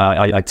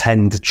yeah, I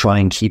tend to try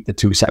and keep the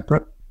two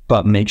separate,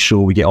 but make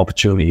sure we get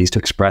opportunities to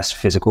express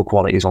physical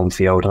qualities on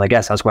field. And I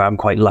guess that's where I'm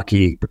quite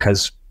lucky,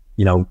 because,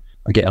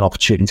 I get an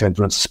opportunity to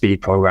influence a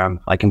speed program.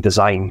 I can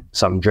design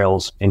some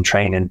drills in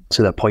training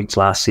to the points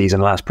last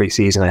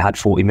pre-season, I had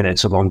 40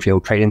 minutes of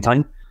on-field training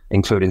time,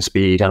 including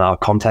speed and our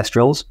contest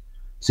drills.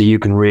 So you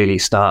can really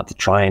start to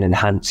try and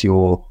enhance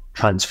your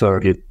transfer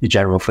of your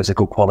general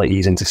physical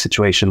qualities into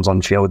situations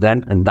on field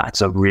then. And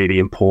that's a really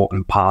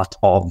important part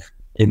of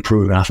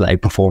improving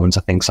athletic performance.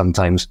 I think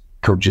sometimes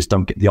coaches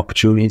don't get the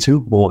opportunity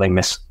to, or they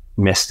miss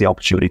the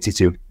opportunity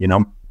to,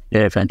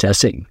 Yeah,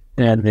 fantastic.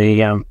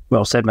 And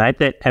well said,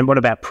 mate. And what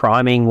about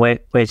priming?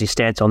 Where's your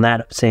stance on that?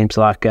 It seems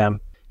like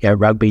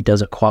rugby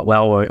does it quite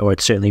well, or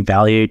it's certainly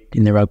valued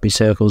in the rugby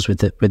circles with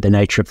the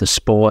nature of the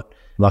sport.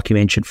 Like you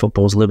mentioned,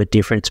 football's a little bit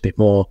different. It's a bit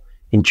more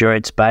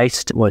endurance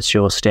based. What's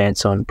your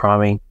stance on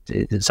priming?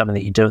 Is it something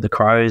that you do at the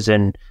Crows?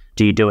 And do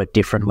do you do it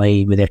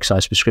differently with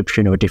exercise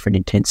prescription or different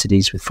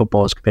intensities with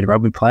footballers compared to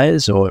rugby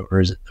players, or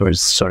is it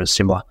sort of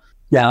similar?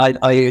 Yeah,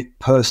 I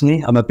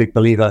personally, I'm a big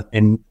believer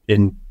in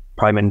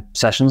priming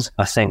sessions.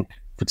 I think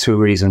for two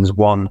reasons.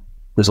 One,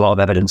 there's a lot of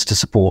evidence to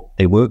support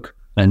they work.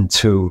 And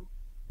two,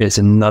 it's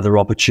another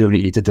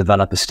opportunity to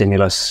develop a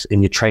stimulus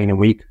in your training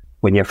week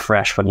when you're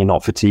fresh, when you're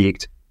not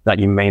fatigued, that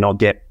you may not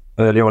get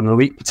earlier on in the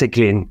week,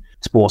 particularly in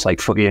sports like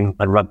footy and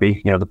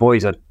rugby. The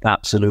boys are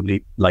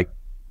absolutely like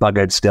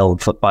buggered still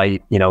by,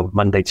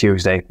 Monday,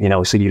 Tuesday,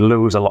 so you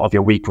lose a lot of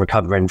your week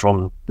recovering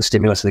from the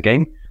stimulus of the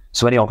game.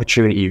 So any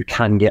opportunity you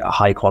can get a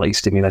high quality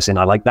stimulus in,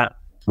 I like that.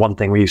 One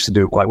thing we used to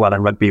do quite well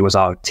in rugby was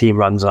our team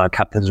runs and our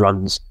captain's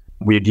runs.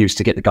 We'd used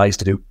to get the guys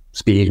to do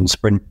speed and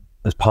sprint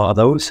as part of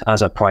those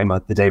as a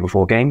primer the day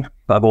before game.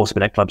 But I've also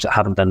been at clubs that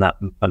haven't done that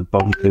and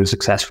both been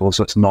successful,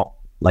 so it's not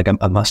like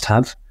a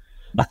must-have.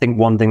 I think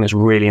one thing that's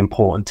really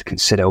important to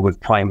consider with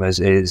primers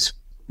is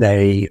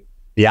the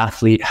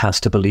athlete has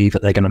to believe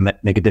that they're going to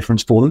make a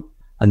difference for them,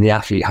 and the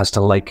athlete has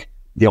to like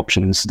the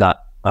options that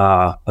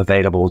are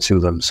available to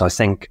them. So I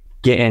think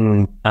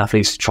getting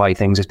athletes to try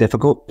things is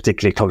difficult,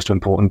 particularly close to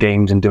important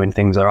games and doing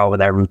things that are out of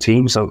their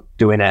routine. So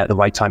doing it at the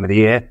right time of the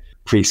year,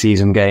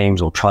 pre-season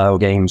games or trial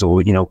games, or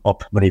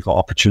when you've got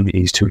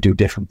opportunities to do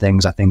different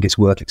things, I think it's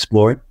worth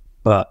exploring.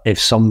 But if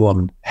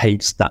someone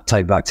hates that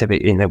type of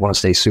activity and they want to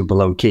stay super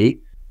low key,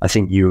 I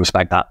think you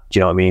respect that. Do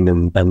you know what I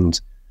mean?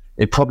 And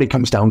it probably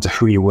comes down to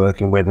who you're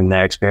working with and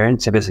their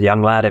experience. If it's a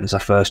young lad, if it's a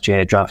first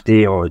year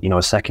draftee, or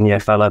a second year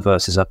fella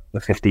versus a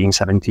 15,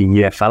 17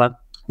 year fella,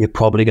 you're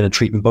probably going to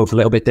treat them both a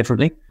little bit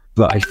differently.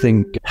 But I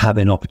think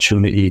having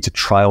opportunity to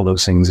trial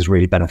those things is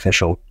really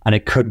beneficial. And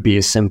it could be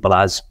as simple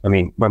as,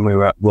 when we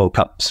were at World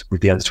Cups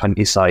with the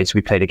under-20 sides,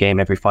 we played a game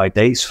every 5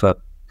 days for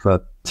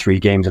 3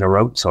 games in a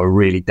row. So a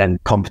really dense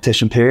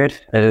competition period.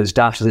 And as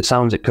daft as it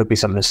sounds, it could be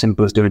something as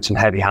simple as doing some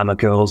heavy hammer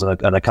curls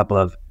and a couple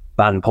of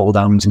band pull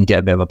downs, and you get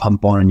a bit of a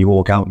pump on and you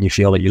walk out and you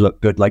feel like you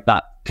look good. Like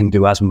that can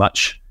do as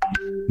much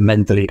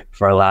mentally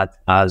for a lad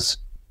as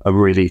a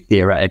really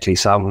theoretically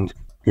sound,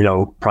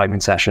 priming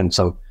session.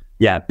 So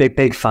yeah,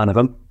 big fan of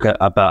them.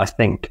 But I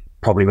think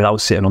probably without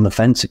sitting on the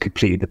fence, it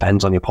completely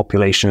depends on your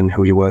population and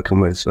who you're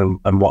working with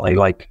and what they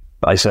like.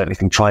 But I certainly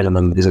think trialing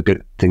them is a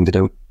good thing to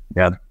do.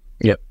 Yeah.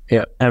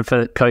 Yep. And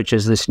for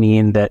coaches listening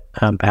in that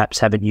perhaps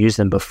haven't used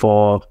them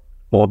before,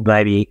 or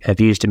maybe have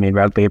used them in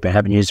rugby but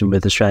haven't used them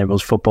with Australian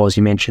rules football, as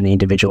you mentioned, the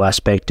individual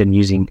aspect and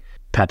using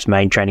perhaps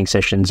main training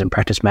sessions and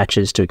practice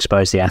matches to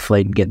expose the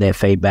athlete and get their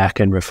feedback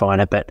and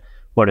refine it. But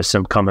what are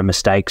some common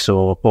mistakes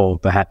or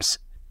perhaps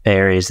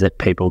areas that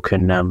people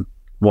can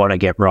want to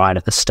get right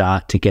at the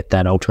start to get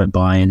that ultimate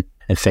buy-in,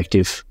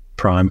 effective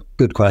prime?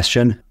 Good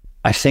question.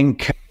 I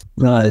think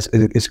it's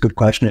a good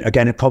question.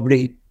 Again, it's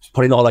probably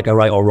not like a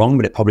right or wrong,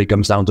 but it probably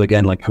comes down to,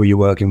 again, like who you're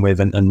working with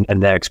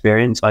and their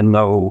experience. I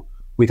know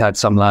we've had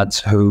some lads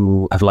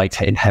who have liked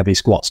hitting heavy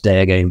squats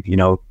day game,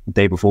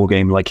 day before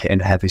game, like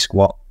hitting a heavy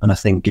squat. And I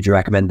think if you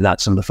recommended that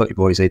to some of the footy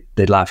boys,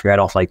 they'd laugh your head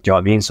off, like, do you know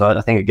what I mean? So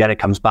I think, again, it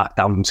comes back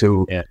down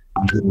to,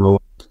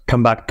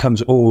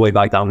 comes all the way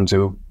back down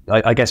to,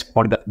 I guess,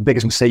 probably the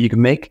biggest mistake you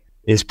can make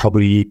is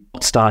probably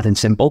starting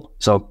simple.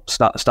 So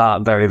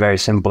start very, very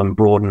simple and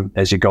broaden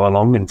as you go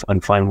along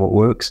and find what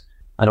works.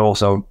 And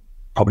also,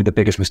 probably the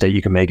biggest mistake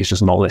you can make is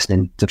just not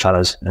listening to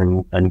fellas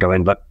and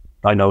going, but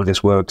I know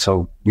this works,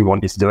 so we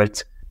want you to do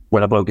it.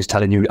 When a bloke is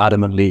telling you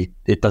adamantly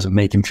it doesn't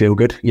make him feel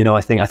good,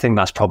 I think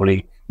that's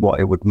probably what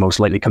it would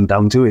most likely come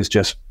down to, is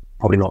just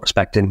probably not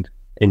respecting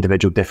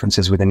individual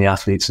differences within the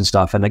athletes and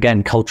stuff. And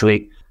again,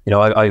 culturally,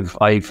 I've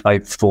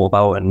thought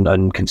about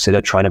and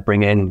considered trying to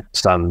bring in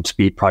some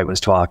speed primers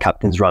to our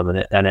captain's run,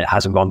 and it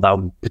hasn't gone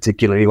down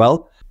particularly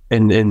well.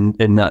 In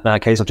that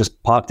case, I've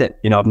just parked it.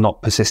 I've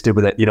not persisted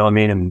with it. You know what I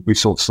mean? And we've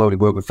sort of slowly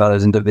worked with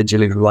fellas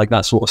individually who like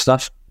that sort of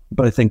stuff.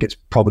 But I think it's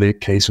probably a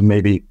case of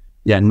maybe,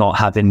 not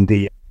having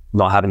the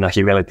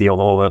humility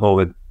or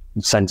the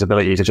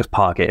sensibility to just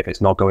park it if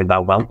it's not going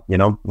that well.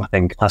 I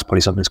think that's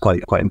probably something that's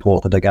quite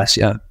important, I guess.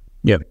 Yeah.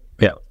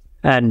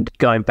 And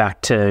going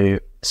back to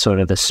sort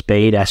of the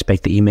speed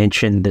aspect that you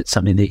mentioned, that's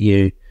something that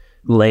you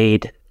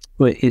lead.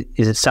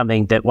 Is it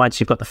something that once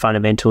you've got the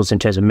fundamentals in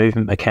terms of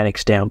movement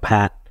mechanics down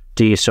pat,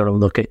 do you sort of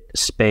look at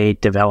speed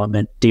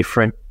development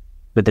different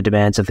with the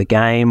demands of the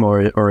game,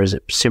 or is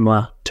it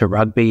similar to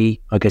rugby?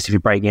 I guess if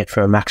you're breaking it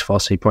from a max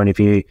velocity point of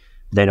view,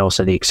 then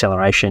also the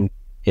acceleration,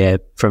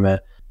 from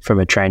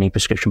a training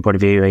prescription point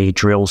of view, are you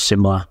drills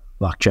similar,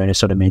 like Jonas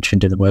sort of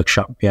mentioned in the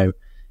workshop?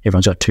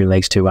 Everyone's got 2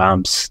 legs, 2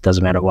 arms,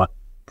 doesn't matter what.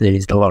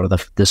 There's a lot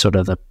of the sort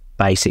of the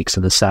basics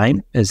are the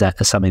same. Is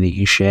that something that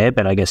you share?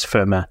 But I guess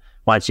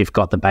once you've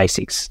got the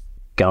basics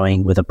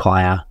going with a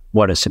player,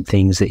 what are some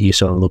things that you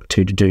sort of look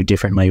to do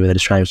differently with an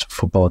Australian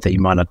footballer that you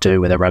might not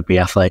do with a rugby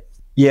athlete?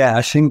 Yeah,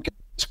 I think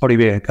it's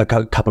probably a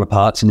couple of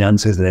parts in the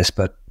answer to this,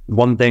 but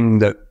one thing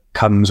that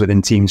comes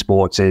within team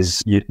sports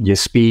is your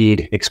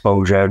speed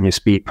exposure and your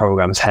speed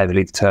program is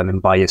heavily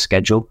determined by your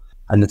schedule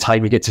and the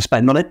time you get to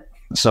spend on it.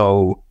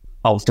 So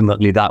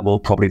ultimately that will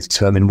probably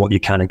determine what you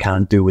can and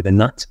can't do within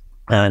that.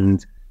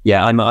 And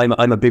yeah, I'm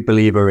a big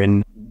believer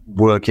in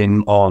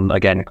working on,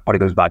 again, it probably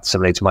goes back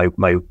similarly to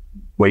my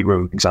weight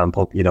room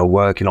example,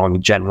 working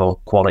on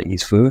general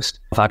qualities first.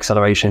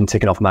 Acceleration,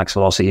 taking off max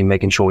velocity,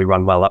 making sure we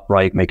run well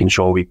upright, making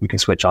sure we can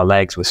switch our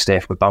legs, we're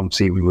stiff, we're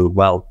bouncy, we move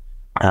well.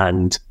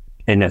 And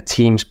in a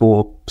team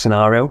sport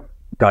scenario,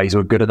 guys who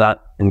are good at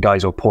that and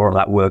guys who are poor at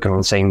that, working on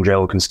the same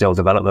drill, can still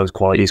develop those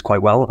qualities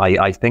quite well,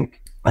 I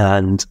think.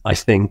 And I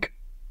think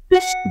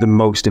the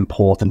most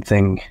important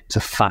thing to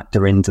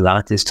factor into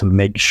that is to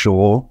make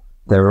sure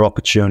there are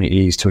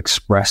opportunities to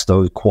express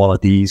those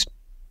qualities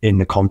in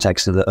the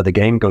context of the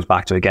game. It goes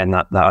back to, again,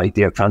 that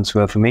idea of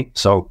transfer for me.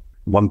 So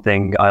one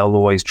thing I'll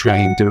always try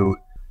and do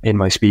in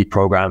my speed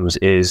programs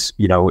is,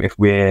 if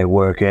we're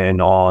working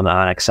on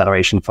an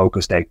acceleration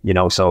focus day,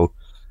 so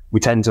we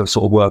tend to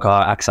sort of work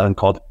our accel and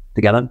cod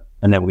together,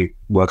 and then we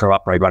work our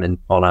upright running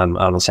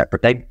on a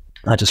separate day.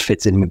 That just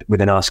fits in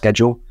within our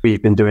schedule.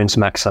 We've been doing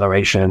some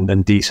acceleration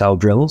and decel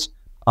drills.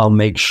 I'll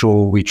make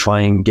sure we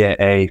try and get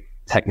a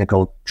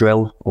technical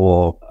drill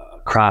or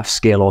craft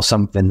skill or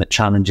something that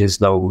challenges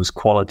those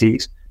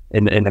qualities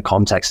in the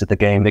context of the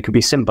game. It could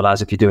be simple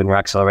as, if you're doing your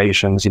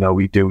accelerations,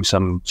 we do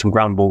some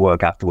ground ball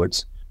work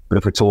afterwards. But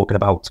if we're talking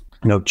about,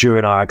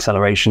 during our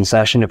acceleration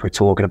session, if we're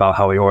talking about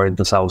how we orient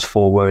ourselves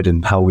forward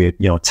and how we,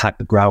 attack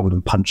the ground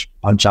and punch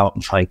out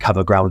and try and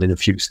cover ground in a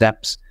few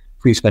steps,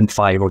 if we spend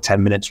 5 or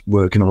 10 minutes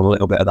working on a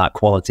little bit of that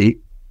quality,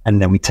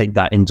 and then we take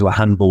that into a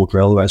handball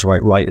drill, whereas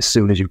right as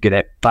soon as you get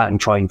it back and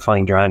try and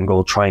find your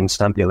angle, try and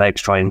stamp your legs,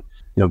 try and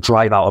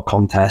drive out a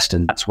contest.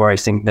 And that's where I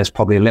think there's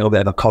probably a little bit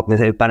of a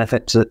cognitive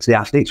benefit to the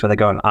athletes, where they're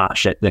going,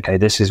 shit, okay,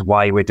 this is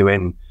why we're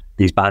doing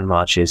these band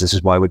marches, this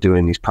is why we're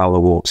doing these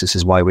parallel walks, this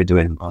is why we're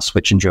doing our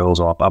switching drills,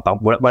 or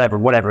about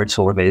whatever it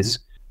sort of is.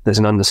 There's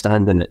an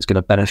understanding that's going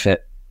to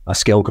benefit a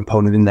skill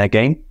component in their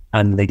game,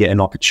 and they get an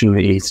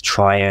opportunity to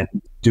try and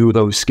do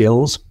those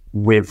skills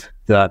with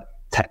the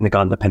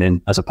technical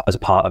underpinning as a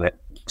part of it.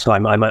 So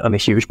I'm a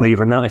huge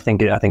believer in that. I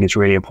think it's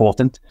really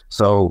important.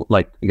 So,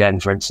 like, again,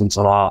 for instance,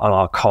 on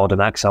our COD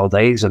and Accel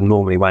days, and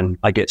normally when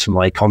I get some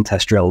like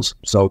contest drills,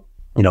 so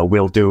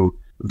we'll do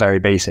very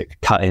basic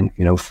cutting,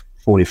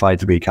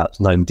 45-degree cuts,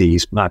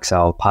 9Ds,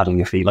 Accel, paddling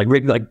your feet,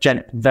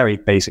 very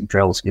basic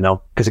drills,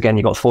 because again,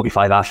 you've got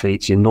 45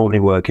 athletes, you're normally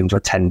working to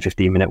a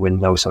 10-15 minute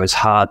window, so it's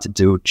hard to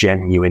do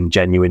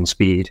genuine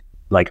speed,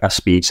 like a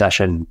speed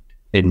session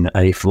in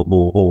a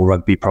football or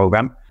rugby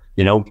program,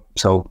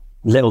 so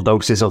little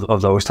doses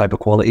of those type of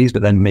qualities,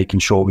 but then making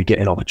sure we get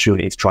an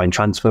opportunity to try and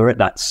transfer it.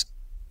 That's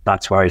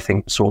where I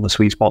think sort of the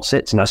sweet spot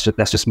sits, and that's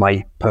just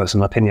my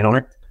personal opinion on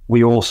it.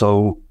 We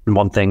also,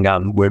 one thing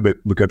we're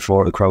good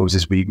for at the Crows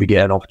is we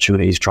get an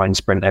opportunity to try and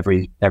sprint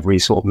every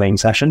sort of main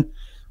session,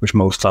 which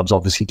most clubs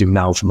obviously do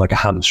now from like a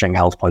hamstring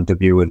health point of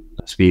view and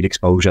speed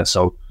exposure.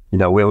 So,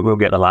 we'll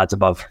get the lads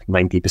above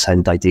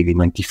 90%, ideally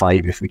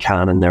 95 if we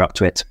can, and they're up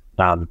to it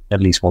at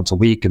least once a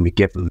week, and we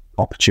give them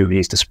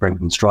opportunities to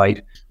sprint and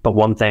stride. But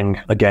one thing,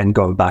 again,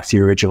 going back to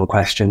your original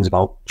questions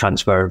about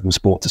transfer from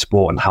sport to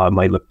sport and how it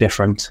might look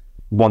different,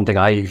 one thing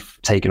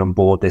I've taken on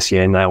board this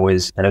year now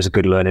is, and it was a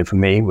good learning for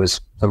me,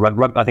 was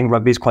I think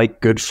rugby is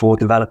quite good for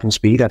developing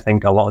speed. I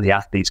think a lot of the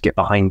athletes get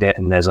behind it,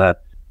 and there's a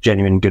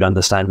genuine good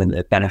understanding that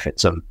it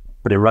benefits them.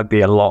 But in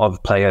rugby, a lot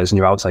of players in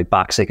your outside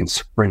backs, they can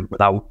sprint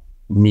without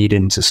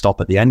needing to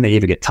stop at the end. They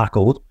either get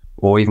tackled,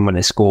 or even when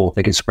they score,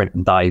 they can sprint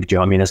and dive. Do you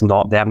know what I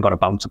mean? They haven't got a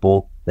bounce a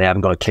ball. They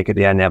haven't got a kick at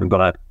the end. They haven't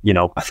got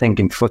I think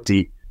in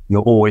footy,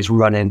 you're always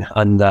running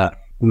under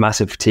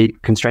massive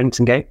fatigue constraints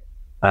in game.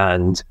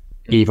 And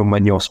even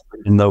when you're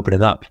sprinting and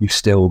opening up, you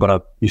still got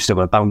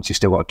to bounce, you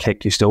still got to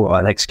kick, you still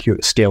got to execute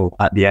a skill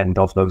at the end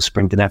of those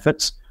sprinting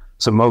efforts.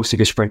 So most of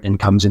your sprinting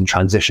comes in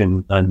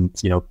transition, and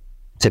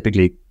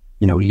typically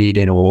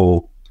leading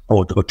or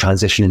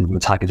transitioning from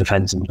attack and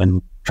defense,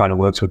 and trying to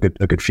work to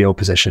a good field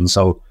position.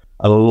 So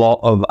a lot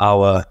of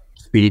our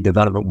speed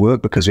development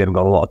work, because we haven't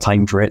got a lot of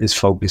time for it, is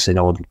focusing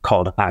on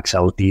COD,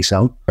 Accel,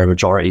 decel. The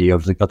majority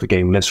of the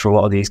game lives for a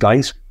lot of these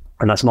guys.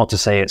 And that's not to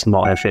say it's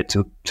not a fit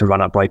to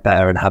run upright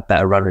better and have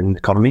better running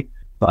economy.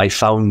 But I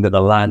found that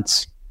the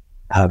lads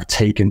have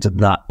taken to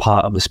that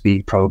part of the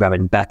speed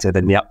programming better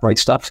than the upright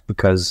stuff,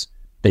 because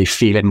they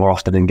feel it more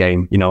often in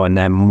game, and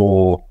they're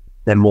more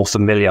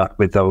familiar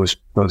with those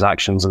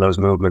actions and those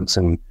movements.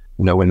 And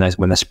when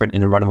they're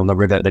sprinting and running on the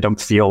river, they don't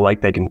feel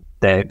like they're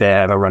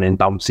running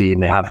bouncy,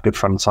 and they have a good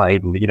front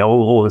side, and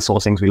all the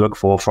sort of things we look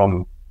for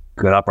from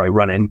good upright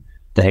running.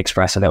 They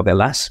express a little bit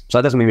less. So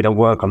that doesn't mean we don't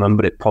work on them,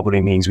 but it probably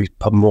means we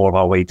put more of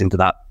our weight into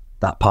that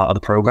part of the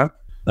program.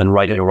 And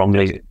rightly or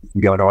wrongly,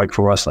 going all right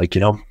for us,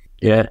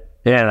 Yeah,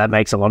 that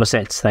makes a lot of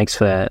sense. Thanks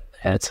for that.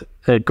 It's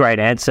a great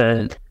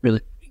answer,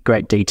 really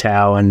great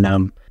detail,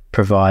 and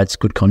provides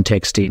good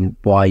context in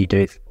why you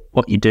do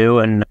what you do,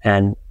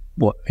 and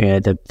what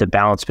the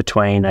balance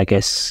between, I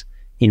guess,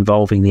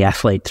 involving the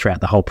athlete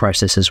throughout the whole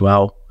process as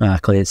well.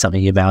 Clearly, it's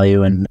something you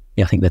value, and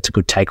I think that's a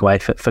good takeaway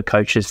for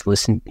coaches to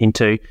listen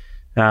into.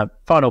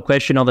 Final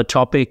question on the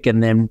topic,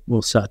 and then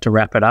we'll start to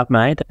wrap it up,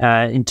 mate.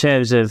 In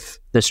terms of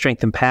the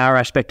strength and power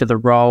aspect of the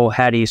role,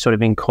 how do you sort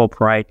of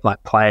incorporate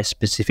like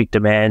player-specific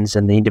demands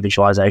and the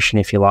individualization,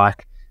 if you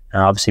like,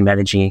 obviously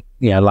managing,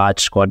 large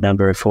squad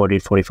number of 40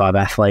 to 45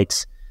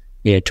 athletes.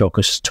 Yeah, talk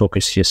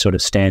us your sort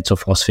of stance or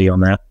philosophy on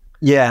that.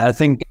 Yeah, I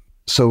think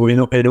so. In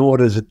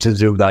order to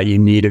do that, you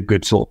need a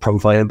good sort of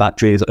profiling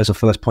battery as a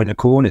first point of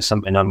call, and it's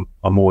something I'm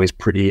always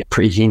pretty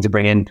keen to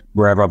bring in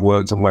wherever I've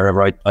worked and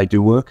wherever I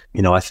do work.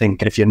 I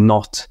think if you're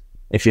not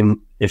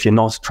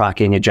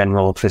tracking your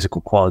general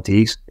physical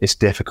qualities, it's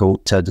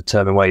difficult to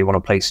determine where you want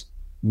to place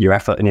your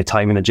effort and your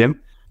time in the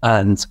gym.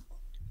 And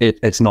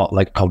it's not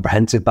like a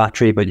comprehensive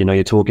battery, but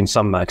you're talking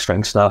some max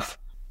strength stuff,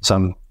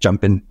 some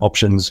jumping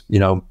options,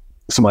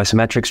 some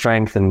isometric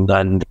strength, and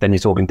then you're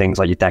talking things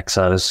like your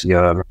DEXAs,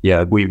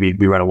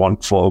 we run a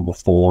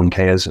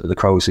 1Ks at the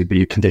Crows, but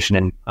your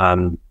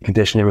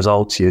conditioning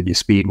results, your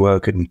speed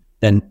work, and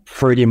then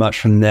pretty much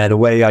from there, the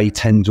way I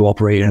tend to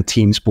operate in a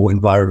team sport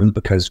environment,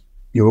 because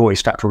you're always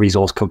strapped for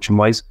resource coaching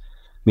wise.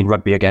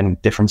 Rugby, again,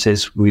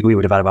 differences. We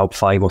would have had about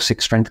 5 or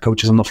 6 strength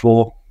coaches on the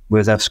floor,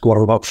 whereas our squad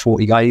of about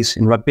 40 guys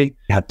in rugby.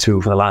 We had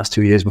 2 for the last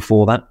 2 years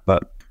before that,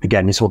 but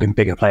again, you're talking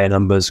bigger player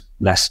numbers,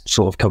 less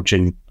sort of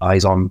coaching,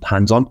 eyes on,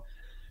 hands on.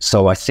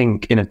 So I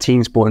think in a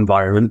team sport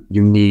environment,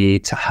 you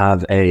need to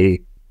have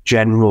a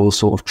general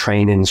sort of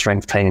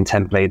strength training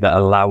template that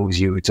allows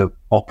you to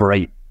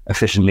operate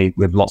efficiently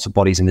with lots of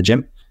bodies in the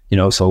gym.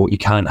 So you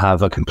can't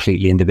have a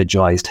completely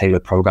individualized,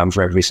 tailored program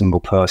for every single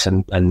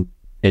person. And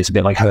it's a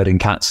bit like herding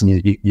cats,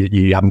 and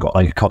you haven't got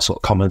like a sort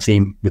of common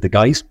theme with the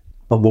guys.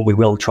 But what we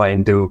will try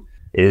and do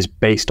is,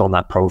 based on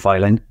that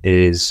profiling,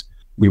 is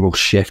we will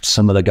shift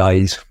some of the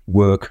guys'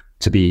 work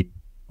to be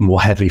more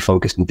heavily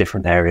focused in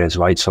different areas,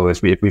 right? So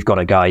if we've got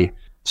a guy,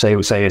 say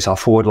it's our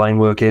forward line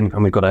working,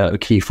 and we've got a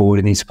key forward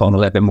who needs to put on a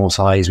little bit more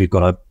size, we've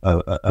got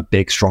a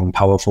big, strong,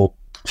 powerful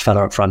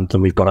fella up front,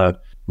 and we've got a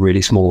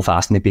really small,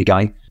 fast, nippy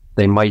guy.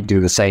 They might do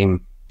the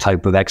same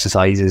type of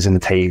exercises in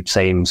the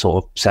same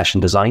sort of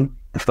session design.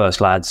 The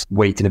first lad's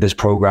weighting of his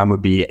program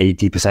would be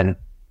 80%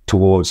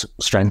 towards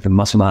strength and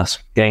muscle mass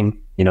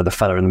gain. The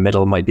fella in the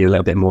middle might be a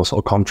little bit more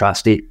sort of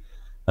contrasty.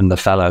 And the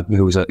fella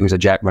who's a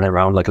jet running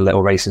around like a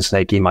little racing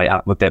snake, he might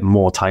have a bit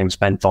more time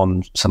spent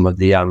on some of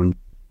the,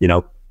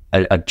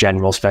 a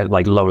general strength,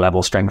 like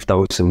low-level strength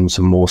dose, and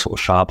some more sort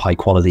of sharp,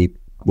 high-quality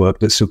work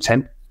that suits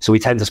him. So we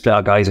tend to split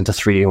our guys into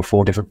 3 or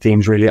 4 different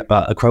themes, really.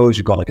 At Crows,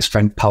 we've got like a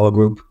strength power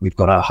group. We've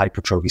got a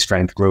hypertrophy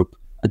strength group,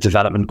 a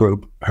development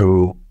group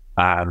who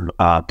are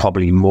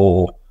probably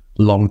more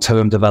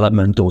long-term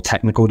development or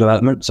technical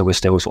development. So we're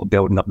still sort of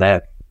building up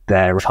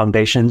their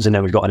foundations. And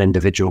then we've got an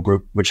individual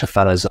group, which are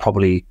fellas that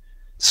probably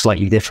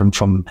slightly different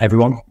from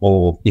everyone,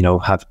 or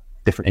have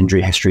different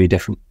injury history,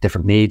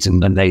 different needs,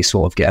 and they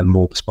sort of get a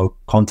more bespoke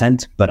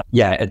content. But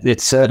yeah,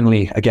 it's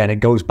certainly, again,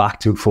 it goes back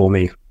to, for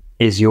me,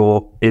 is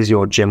your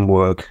gym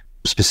work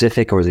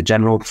specific or is it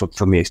general?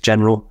 For me, it's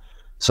general.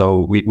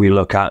 So we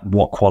look at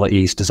what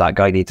qualities does that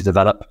guy need to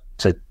develop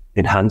to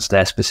enhance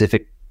their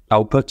specific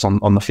outputs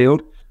on the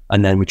field,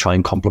 and then we try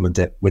and complement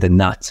it within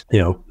that.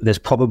 There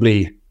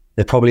probably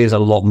is a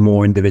lot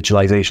more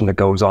individualization that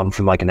goes on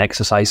from like an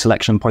exercise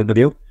selection point of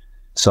view.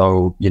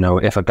 So,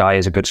 if a guy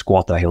is a good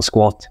squatter, he'll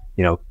squat.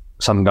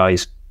 Some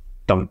guys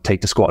don't take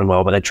to squatting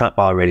well, but they trap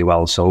bar really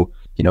well. So,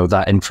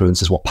 that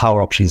influences what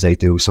power options they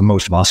do. So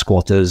most of our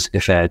squatters,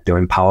 if they're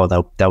doing power,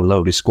 they'll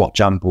load a squat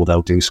jump, or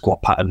they'll do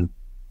squat pattern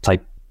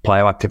type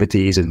plyo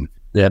activities, and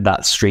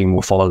that stream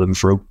will follow them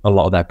through a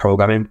lot of their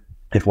programming.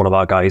 If one of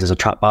our guys is a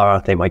trap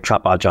bar, they might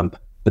trap bar jump,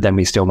 but then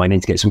we still might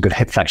need to get some good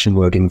hip flexion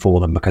working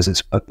for them, because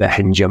it's a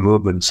hingier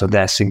movement. So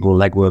their single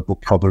leg work will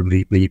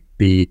probably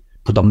be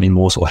predominantly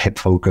more sort of hip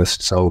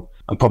focused. So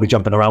I'm probably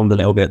jumping around a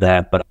little bit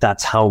there, but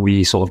that's how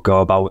we sort of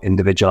go about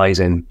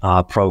individualizing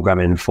our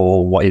programming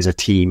for what is a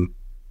team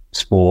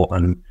sport.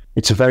 And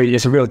it's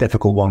a real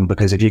difficult one,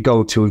 because if you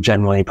go to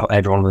generally put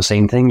everyone on the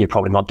same thing, you're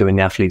probably not doing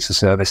the athletes the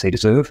service they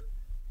deserve.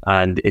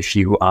 And if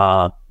you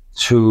are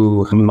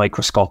too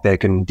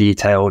microscopic and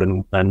detailed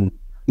and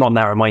not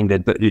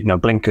narrow-minded, but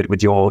blinkered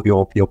with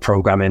your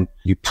programming,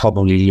 you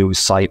probably lose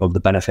sight of the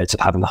benefits of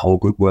having the whole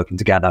group working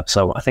together.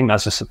 So I think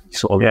that's just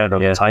sort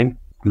of time.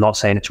 I'm not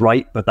saying it's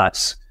right, but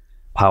that's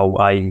how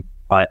I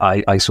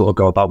sort of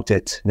go about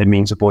it. And it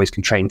means the boys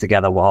can train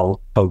together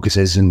while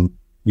focuses, and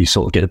you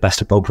sort of get the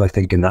best of both, I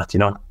think, in that,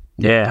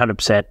 Yeah,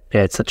 100%.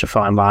 Yeah, it's such a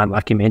fine line,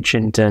 like you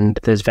mentioned, and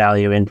there's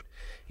value in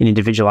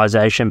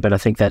individualization, but I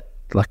think that,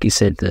 like you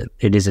said, that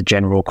it is a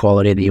general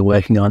quality that you're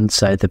working on.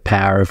 So the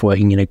power of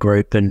working in a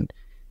group, and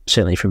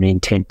certainly from an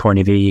intent point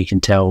of view, you can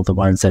tell the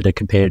ones that are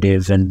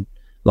competitive and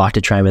like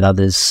to train with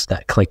others,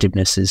 that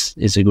collectiveness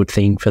is a good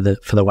thing for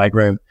the weight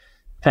room.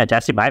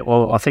 Fantastic, mate.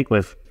 Well, I think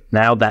we've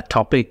nailed that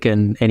topic,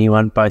 and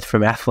anyone, both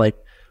from athlete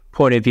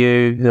point of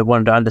view, that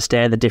wanted to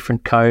understand the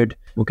different code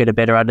will get a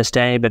better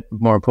understanding, but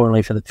more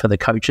importantly for the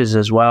coaches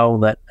as well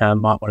that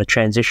might want to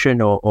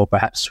transition or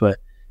perhaps were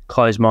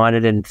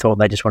closed-minded and thought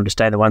they just wanted to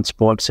stay in the one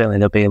sport. Certainly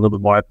they'll be a little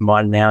bit more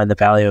open-minded now in the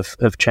value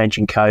of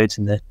changing codes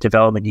and the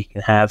development you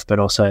can have, but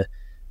also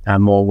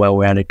more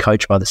well-rounded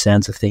coach by the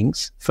sounds of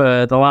things.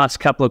 For the last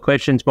couple of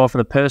questions, more from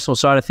the personal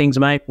side of things,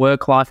 mate,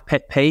 work-life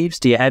pet peeves,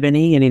 do you have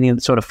anything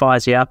that sort of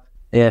fires you up?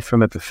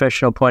 from a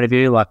professional point of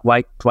view, like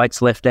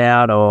weights left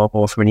out,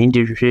 or from an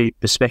industry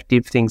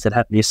perspective, things that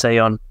happen you see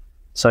on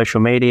social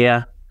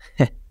media?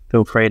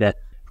 Feel free to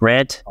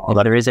rant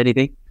if there is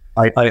anything.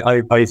 I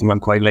think I'm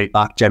quite laid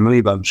back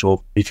generally, but I'm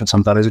sure even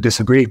sometimes I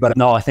disagree. But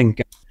no, I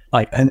think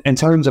like in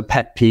terms of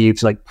pet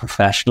peeves, like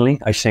professionally,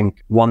 I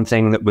think one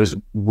thing that was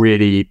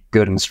really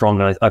good and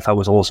strong, and I thought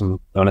was awesome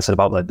when I said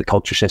about like the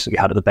culture shifts that we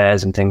had at the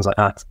Bears and things like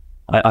that.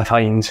 I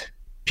find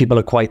people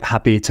are quite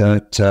happy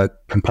to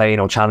complain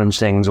or challenge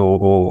things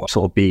or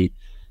sort of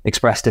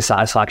express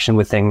dissatisfaction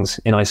with things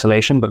in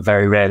isolation, but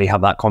very rarely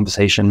have that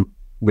conversation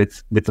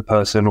with the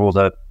person or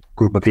the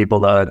group of people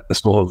that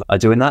are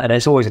doing that. And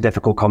it's always a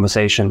difficult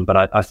conversation,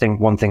 but I think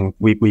one thing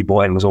we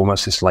brought in was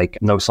almost this like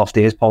no soft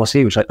ears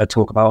policy, which I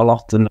talk about a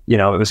lot. And, you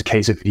know, it was a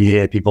case of you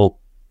hear people,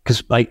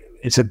 because like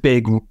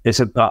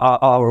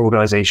our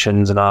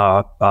organizations and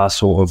our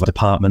sort of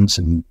departments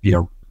and, you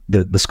know,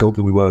 the scope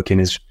that we work in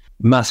is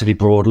massively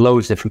broad,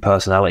 loads of different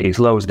personalities,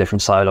 loads of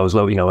different silos,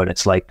 you know, and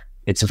it's like,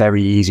 it's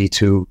very easy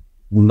to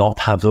not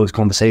have those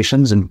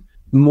conversations. And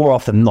more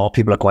often than not,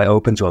 people are quite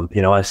open to them.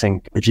 You know, I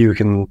think if you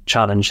can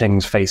challenge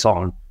things face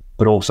on,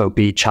 but also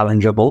be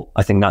challengeable,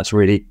 I think that's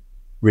really,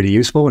 really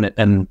useful.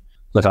 And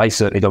look, I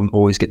certainly don't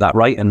always get that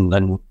right.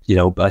 And you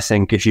know, I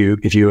think if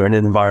you're in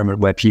an environment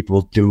where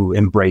people do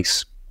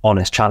embrace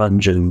honest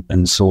challenge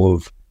and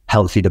sort of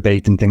healthy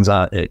debate and things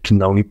like that, it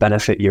can only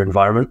benefit your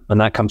environment.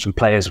 And that comes from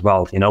players as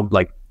well. You know,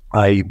 like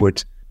I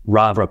would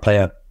rather a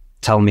player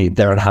tell me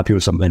they're unhappy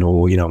with something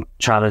or, you know,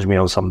 challenge me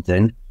on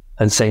something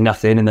and say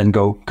nothing and then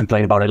go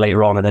complain about it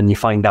later on. And then you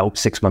find out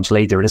 6 months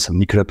later it is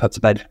something you could have put to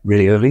bed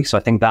really early. So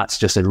I think that's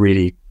just a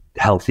really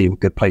healthy,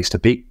 good place to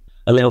be.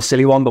 A little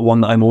silly one, but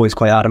one that I'm always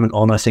quite adamant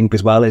on, I think,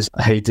 as well, is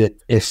I hate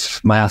it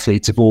if my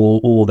athletes, if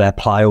all their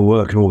plyo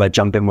work and all their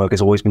jumping work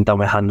has always been done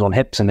with hands on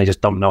hips and they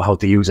just don't know how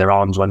to use their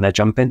arms when they're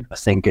jumping. I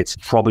think it's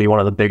probably one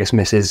of the biggest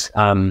misses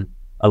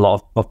a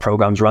lot of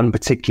programs run,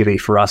 particularly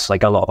for us.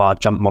 Like a lot of our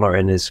jump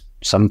monitoring is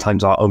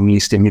sometimes our only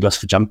stimulus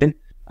for jumping.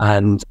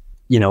 And,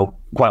 you know,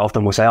 quite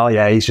often we'll say, oh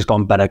yeah, he's just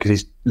gone better because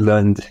he's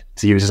learned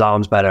to use his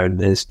arms better and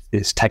his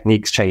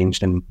techniques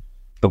changed.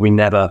 But we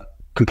never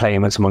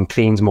complain when someone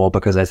cleans more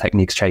because their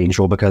techniques changed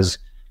or because,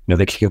 you know,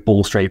 they kick a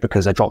ball straight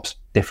because their drop's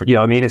different. You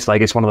know what I mean? It's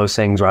like, it's one of those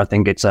things where I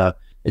think it's a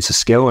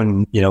skill.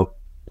 And, you know,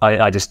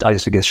 I just think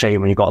it's a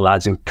shame when you've got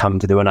lads who come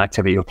to do an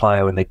activity with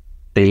plyo and they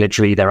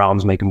literally, their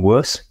arms make them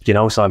worse, you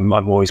know? So I'm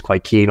always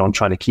quite keen on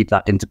trying to keep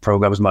that into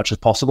program as much as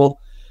possible.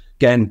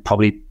 Again,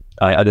 probably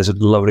there's a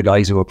load of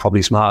guys who are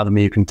probably smarter than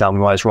me who can tell me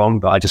why it's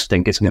wrong, but I just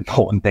think it's an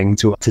important thing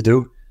to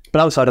do.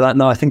 But outside of that,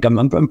 no, I think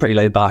I'm pretty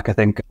laid back. I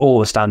think all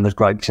the standard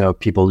gripes, you know,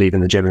 people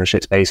leaving the gym in a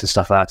shit space and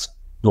stuff, that's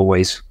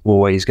always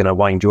going to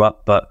wind you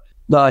up. But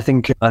no, I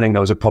think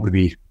those would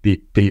probably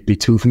be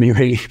two for me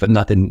really, but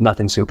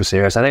nothing super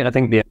serious. I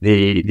think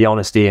the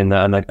honesty and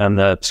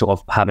the sort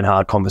of having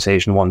hard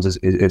conversation ones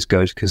is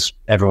good because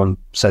everyone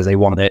says they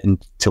want it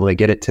until they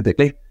get it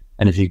typically.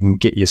 And if you can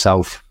get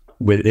yourself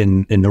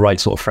in the right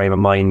sort of frame of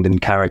mind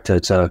and character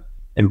to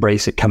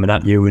embrace it coming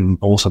at you and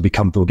also be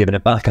comfortable giving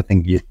it back, I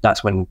think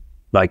that's when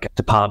like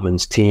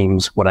departments,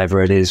 teams,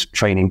 whatever it is,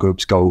 training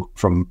groups go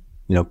from,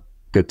 you know,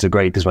 good to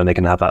great is when they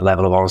can have that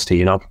level of honesty,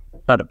 you know.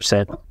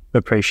 100%.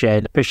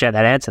 Appreciate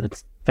that answer.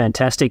 It's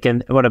fantastic.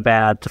 And what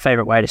about the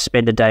favourite way to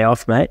spend a day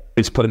off, mate?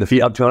 It's putting the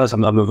feet up, to be honest.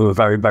 I'm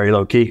very, very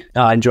low key.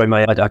 I enjoy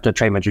I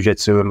train my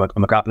jiu-jitsu and my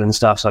grappling and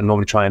stuff, so I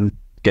normally try and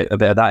get a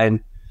bit of that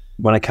in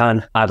when I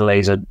can.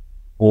 Adelaide's an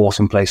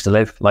awesome place to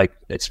live. Like,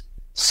 it's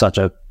such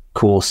a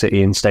cool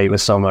city and state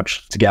with so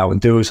much to get out and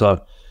do. So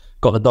I've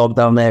got the dog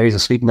down there. He's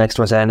asleep next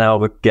to us there now.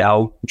 But get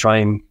out, try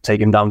and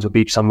take him down to a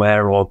beach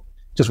somewhere, or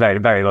just very,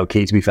 very low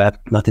key, to be fair.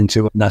 Nothing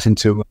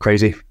too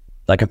crazy.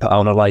 I can put out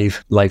on a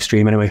live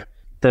stream anyway.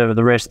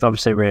 The rest,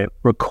 obviously, we're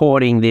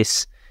recording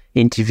this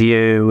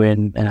interview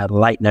in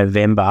late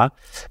November.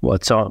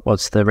 What's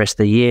the rest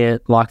of the year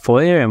like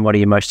for you, and what are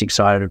you most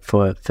excited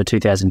for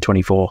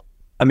 2024?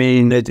 I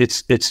mean,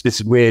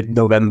 it's weird,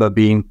 November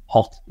being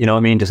hot, you know what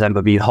I mean?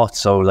 December being hot.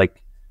 So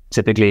like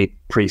typically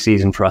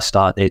pre-season for us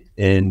started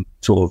in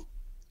sort of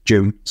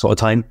June sort of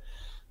time.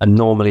 And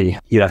normally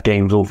you'd have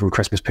games all through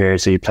Christmas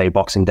period. So you play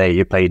Boxing Day,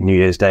 you play New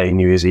Year's Day,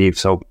 New Year's Eve.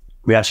 So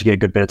we actually get a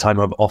good bit of time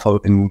off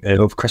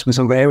over Christmas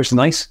over here, which is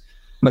nice.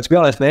 But to be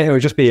honest, mate,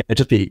 it'd just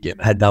be getting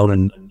my head down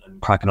and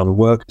cracking on the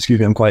work.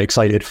 I'm quite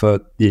excited for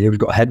the year we've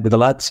got ahead with the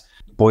lads.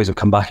 The boys have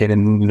come back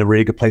in a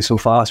really good place so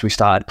far. So we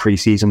started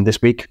pre-season this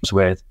week. So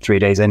we're 3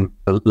 days in,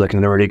 looking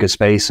in a really good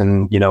space.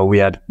 And, you know, we've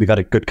had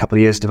a good couple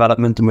of years of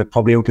development, and we're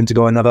probably hoping to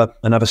go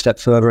another step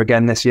further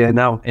again this year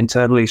now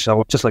internally.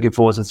 So just looking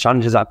forward to the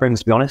challenges that brings,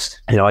 to be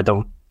honest. You know, I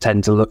don't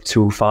tend to look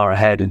too far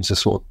ahead and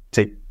just sort of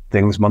take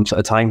things months at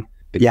a time.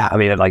 But yeah, I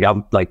mean,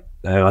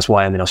 that's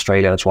why I'm in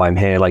Australia. That's why I'm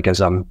here. Like,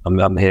 as I'm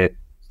here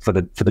for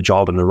the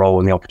job and the role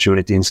and the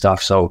opportunity and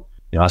stuff. So,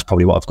 you know, that's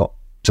probably what I've got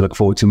to look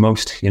forward to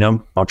most. You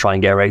know, I'll try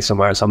and get a race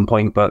somewhere at some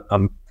point, but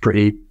I'm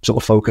pretty sort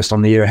of focused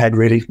on the year ahead,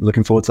 really.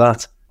 Looking forward to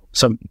that.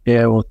 So,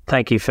 yeah, well,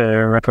 thank you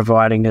for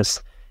providing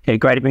us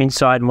great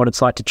insight on what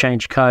it's like to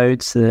change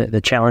codes,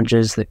 the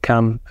challenges that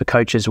come a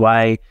coach's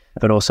way,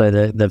 but also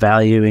the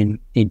value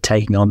in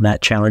taking on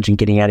that challenge and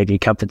getting out of your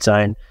comfort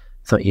zone.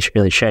 I thought you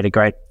really shared a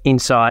great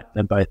insight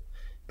and both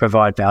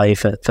provide value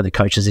for the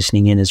coaches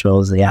listening in as well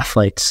as the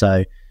athletes.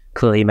 So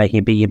clearly making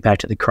a big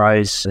impact at the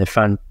Crows. They're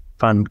fun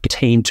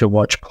team to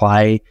watch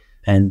play,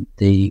 and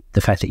the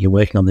fact that you're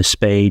working on the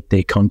speed,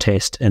 their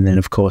contest, and then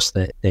of course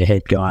their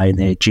head guy in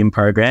their gym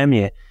program.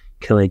 You're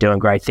clearly doing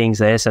great things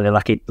there. So they're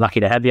lucky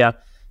to have you.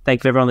 Thank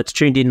you for everyone that's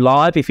tuned in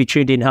live. If you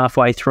tuned in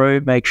halfway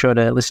through, make sure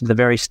to listen to the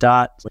very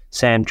start.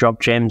 Sam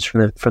dropped gems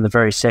from the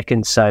very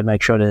second, so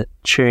make sure to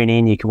tune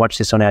in. You can watch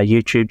this on our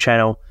YouTube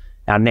channel.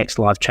 Our next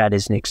live chat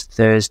is next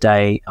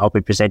Thursday. I'll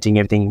be presenting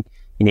everything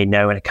you need to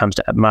know when it comes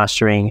to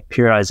mastering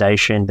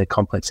periodization, the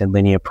complex and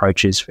linear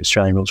approaches for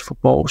Australian rules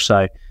football.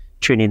 So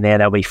tune in there.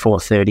 That'll be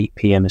 4:30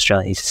 p.m.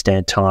 Australian Eastern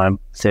Standard Time,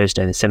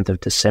 Thursday, the 7th of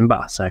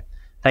December. So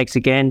thanks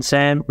again,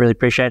 Sam. Really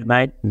appreciate it,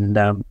 mate.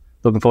 And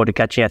looking forward to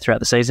catching you throughout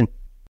the season.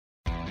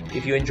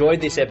 If you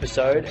enjoyed this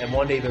episode and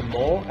want even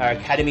more, our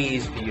Academy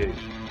is for you.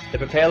 The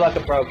Prepare Like a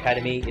Pro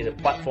Academy is a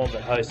platform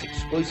that hosts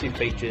exclusive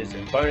features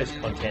and bonus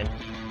content,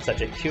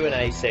 such as a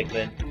Q&A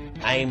segment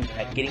aimed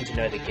at getting to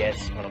know the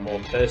guests on a more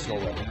personal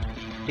level.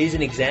 Here's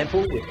an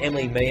example with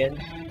Emily Meehan,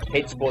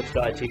 head sports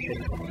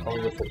dietitian at the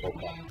Collingwood Football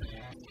Club.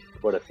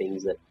 What are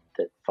things that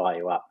fire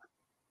you up?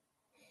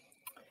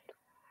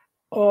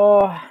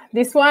 Oh,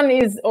 this one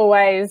is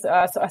always,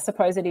 so I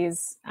suppose it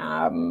is,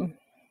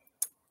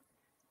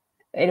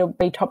 it'll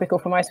be topical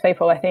for most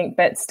people, I think,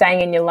 but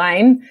staying in your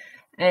lane.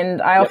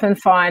 And I often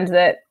find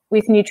that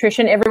with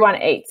nutrition,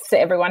 everyone eats, so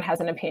everyone has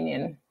an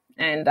opinion.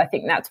 And I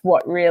think that's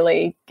what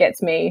really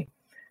gets me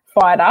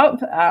fired up,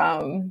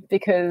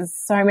 because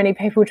so many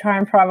people try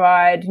and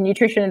provide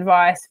nutrition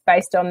advice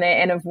based on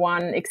their N of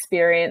 1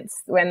 experience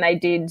when they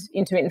did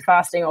intermittent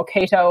fasting or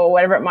keto or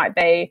whatever it might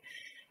be.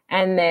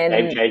 And then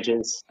game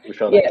changes, I'm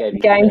sure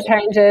game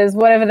changes,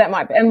 whatever that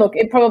might be. And look,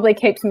 it probably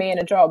keeps me in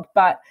a job,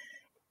 but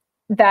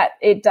that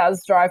it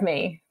does drive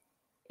me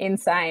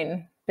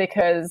insane,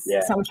 because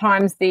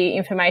sometimes the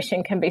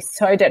information can be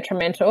so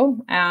detrimental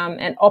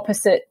and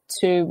opposite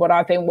to what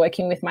I've been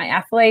working with my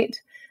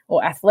athlete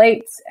or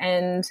athletes,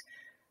 and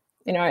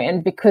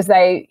and because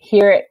they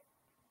hear it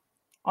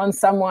on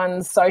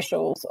someone's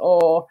socials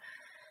or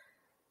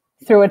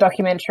through a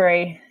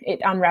documentary, it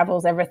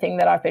unravels everything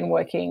that I've been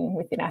working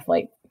with an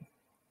athlete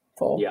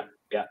for. Yeah.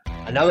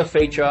 Another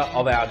feature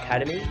of our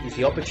Academy is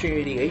the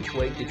opportunity each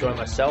week to join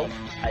myself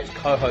as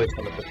co-host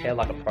on the Prepare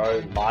Like a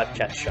Pro live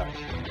chat show.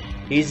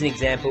 Here's an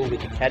example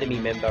with Academy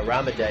member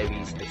Rama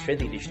Davies, a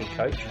strength and conditioning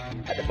coach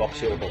at the Box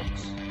Hill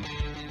Hawks.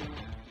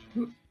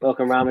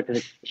 Welcome, Rama, to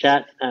the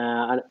chat.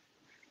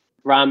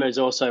 Rama has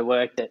also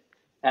worked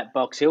at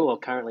Box Hill, or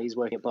currently he's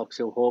working at Box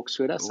Hill Hawks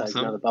with us. Awesome. So he's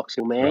another Box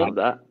Hill man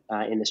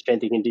in the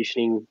strength and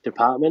conditioning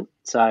department.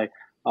 So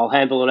I'll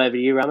handle it over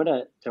to you, Rama,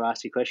 to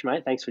ask your question,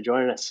 mate. Thanks for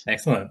joining us.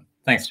 Excellent.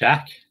 Thanks,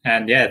 Jack.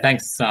 And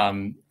thanks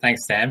Sam,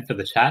 for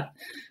the chat.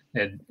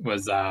 It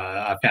was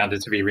I found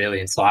it to be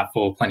really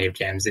insightful, plenty of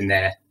gems in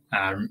there,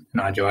 and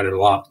I enjoyed it a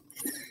lot.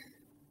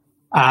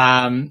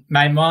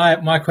 Mate,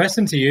 my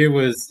question to you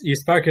was, you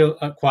spoke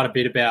quite a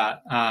bit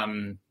about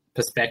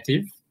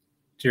perspective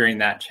during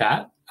that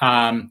chat,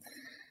 and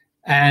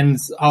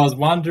I was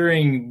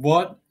wondering,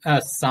 what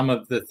are some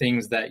of the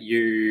things that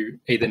you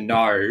either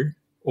know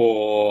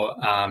or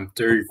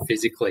do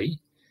physically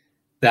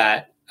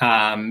that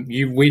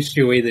you wish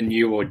you either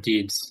knew or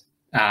did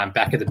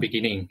back at the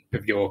beginning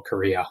of your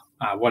career?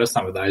 What are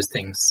some of those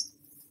things?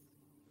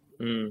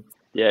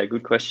 Yeah,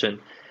 good question.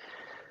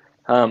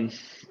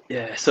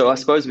 So I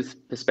suppose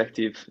with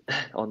perspective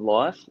on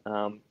life,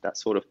 that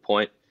sort of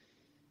point,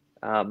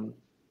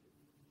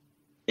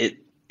 it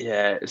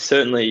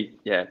certainly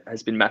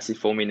has been massive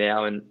for me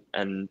now,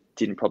 and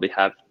didn't probably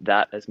have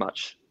that as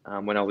much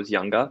when I was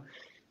younger.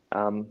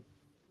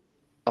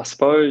 I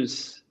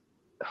suppose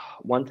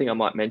one thing I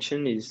might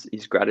mention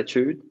is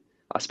gratitude.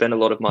 I spend a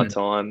lot of my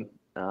time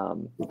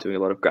doing a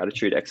lot of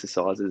gratitude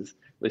exercises,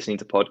 listening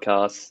to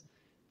podcasts,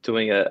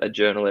 doing a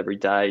journal every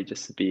day,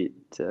 just a bit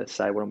to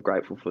say what I'm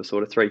grateful for,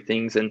 sort of 3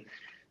 things. And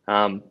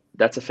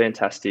that's a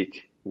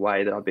fantastic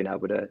way that I've been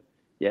able to,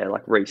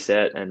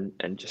 reset and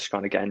just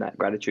kind of gain that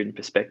gratitude and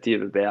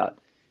perspective about,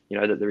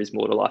 that there is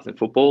more to life than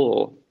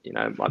football,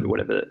 or, might be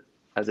whatever,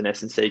 as an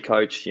S&C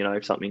coach,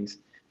 if something's, if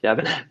you're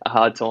having a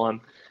hard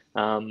time,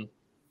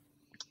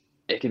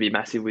 it can be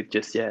massive with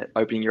just,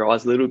 opening your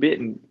eyes a little bit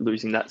and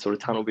losing that sort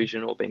of tunnel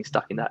vision or being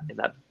stuck in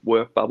that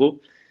work bubble.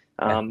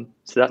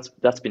 So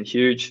that's been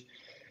huge.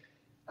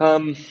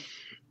 I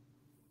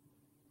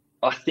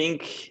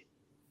think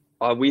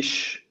I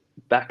wish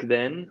back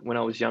then, when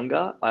I was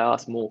younger, I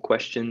asked more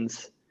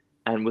questions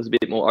and was a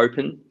bit more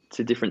open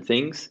to different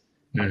things.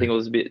 I think I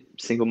was a bit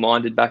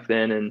single-minded back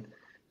then, and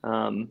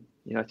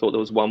I thought there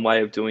was one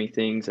way of doing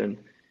things, and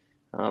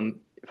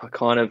if I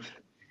kind of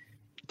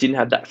didn't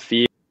have that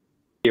fear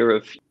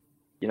of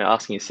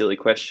asking a silly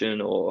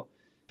question or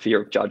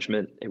fear of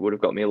judgment, it would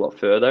have got me a lot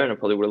further, and I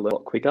probably would have learned a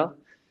lot quicker.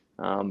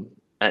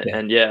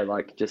 And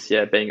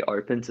being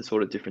open to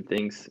sort of different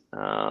things,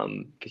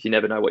 because you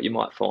never know what you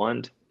might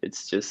find.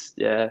 It's just,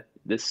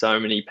 there's so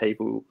many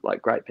people,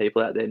 like great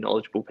people out there,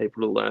 knowledgeable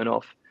people to learn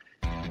off.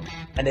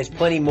 And there's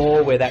plenty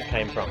more where that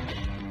came from.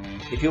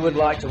 If you would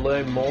like to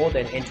learn more,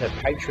 then enter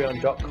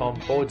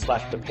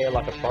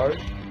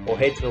patreon.com/preparelikeapro or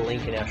head to the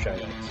link in our show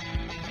notes.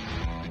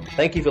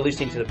 Thank you for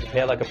listening to the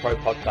Prepare Like a Pro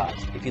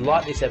podcast. If you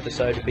like this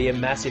episode, it'd be a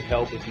massive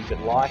help if you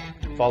could like,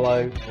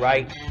 follow,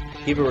 rate,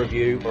 give a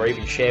review, or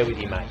even share with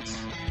your mates.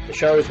 The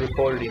show is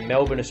recorded in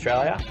Melbourne,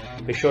 Australia.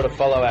 Be sure to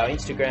follow our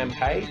Instagram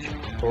page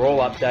for all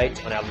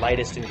updates on our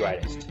latest and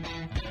greatest.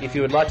 If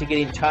you would like to get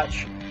in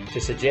touch to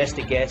suggest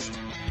a guest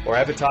or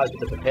advertise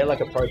with the Prepare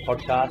Like a Pro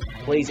podcast,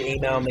 please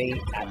email me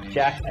at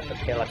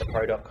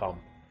jack@preparelikeapro.com.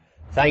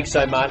 Thanks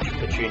so much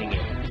for tuning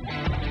in.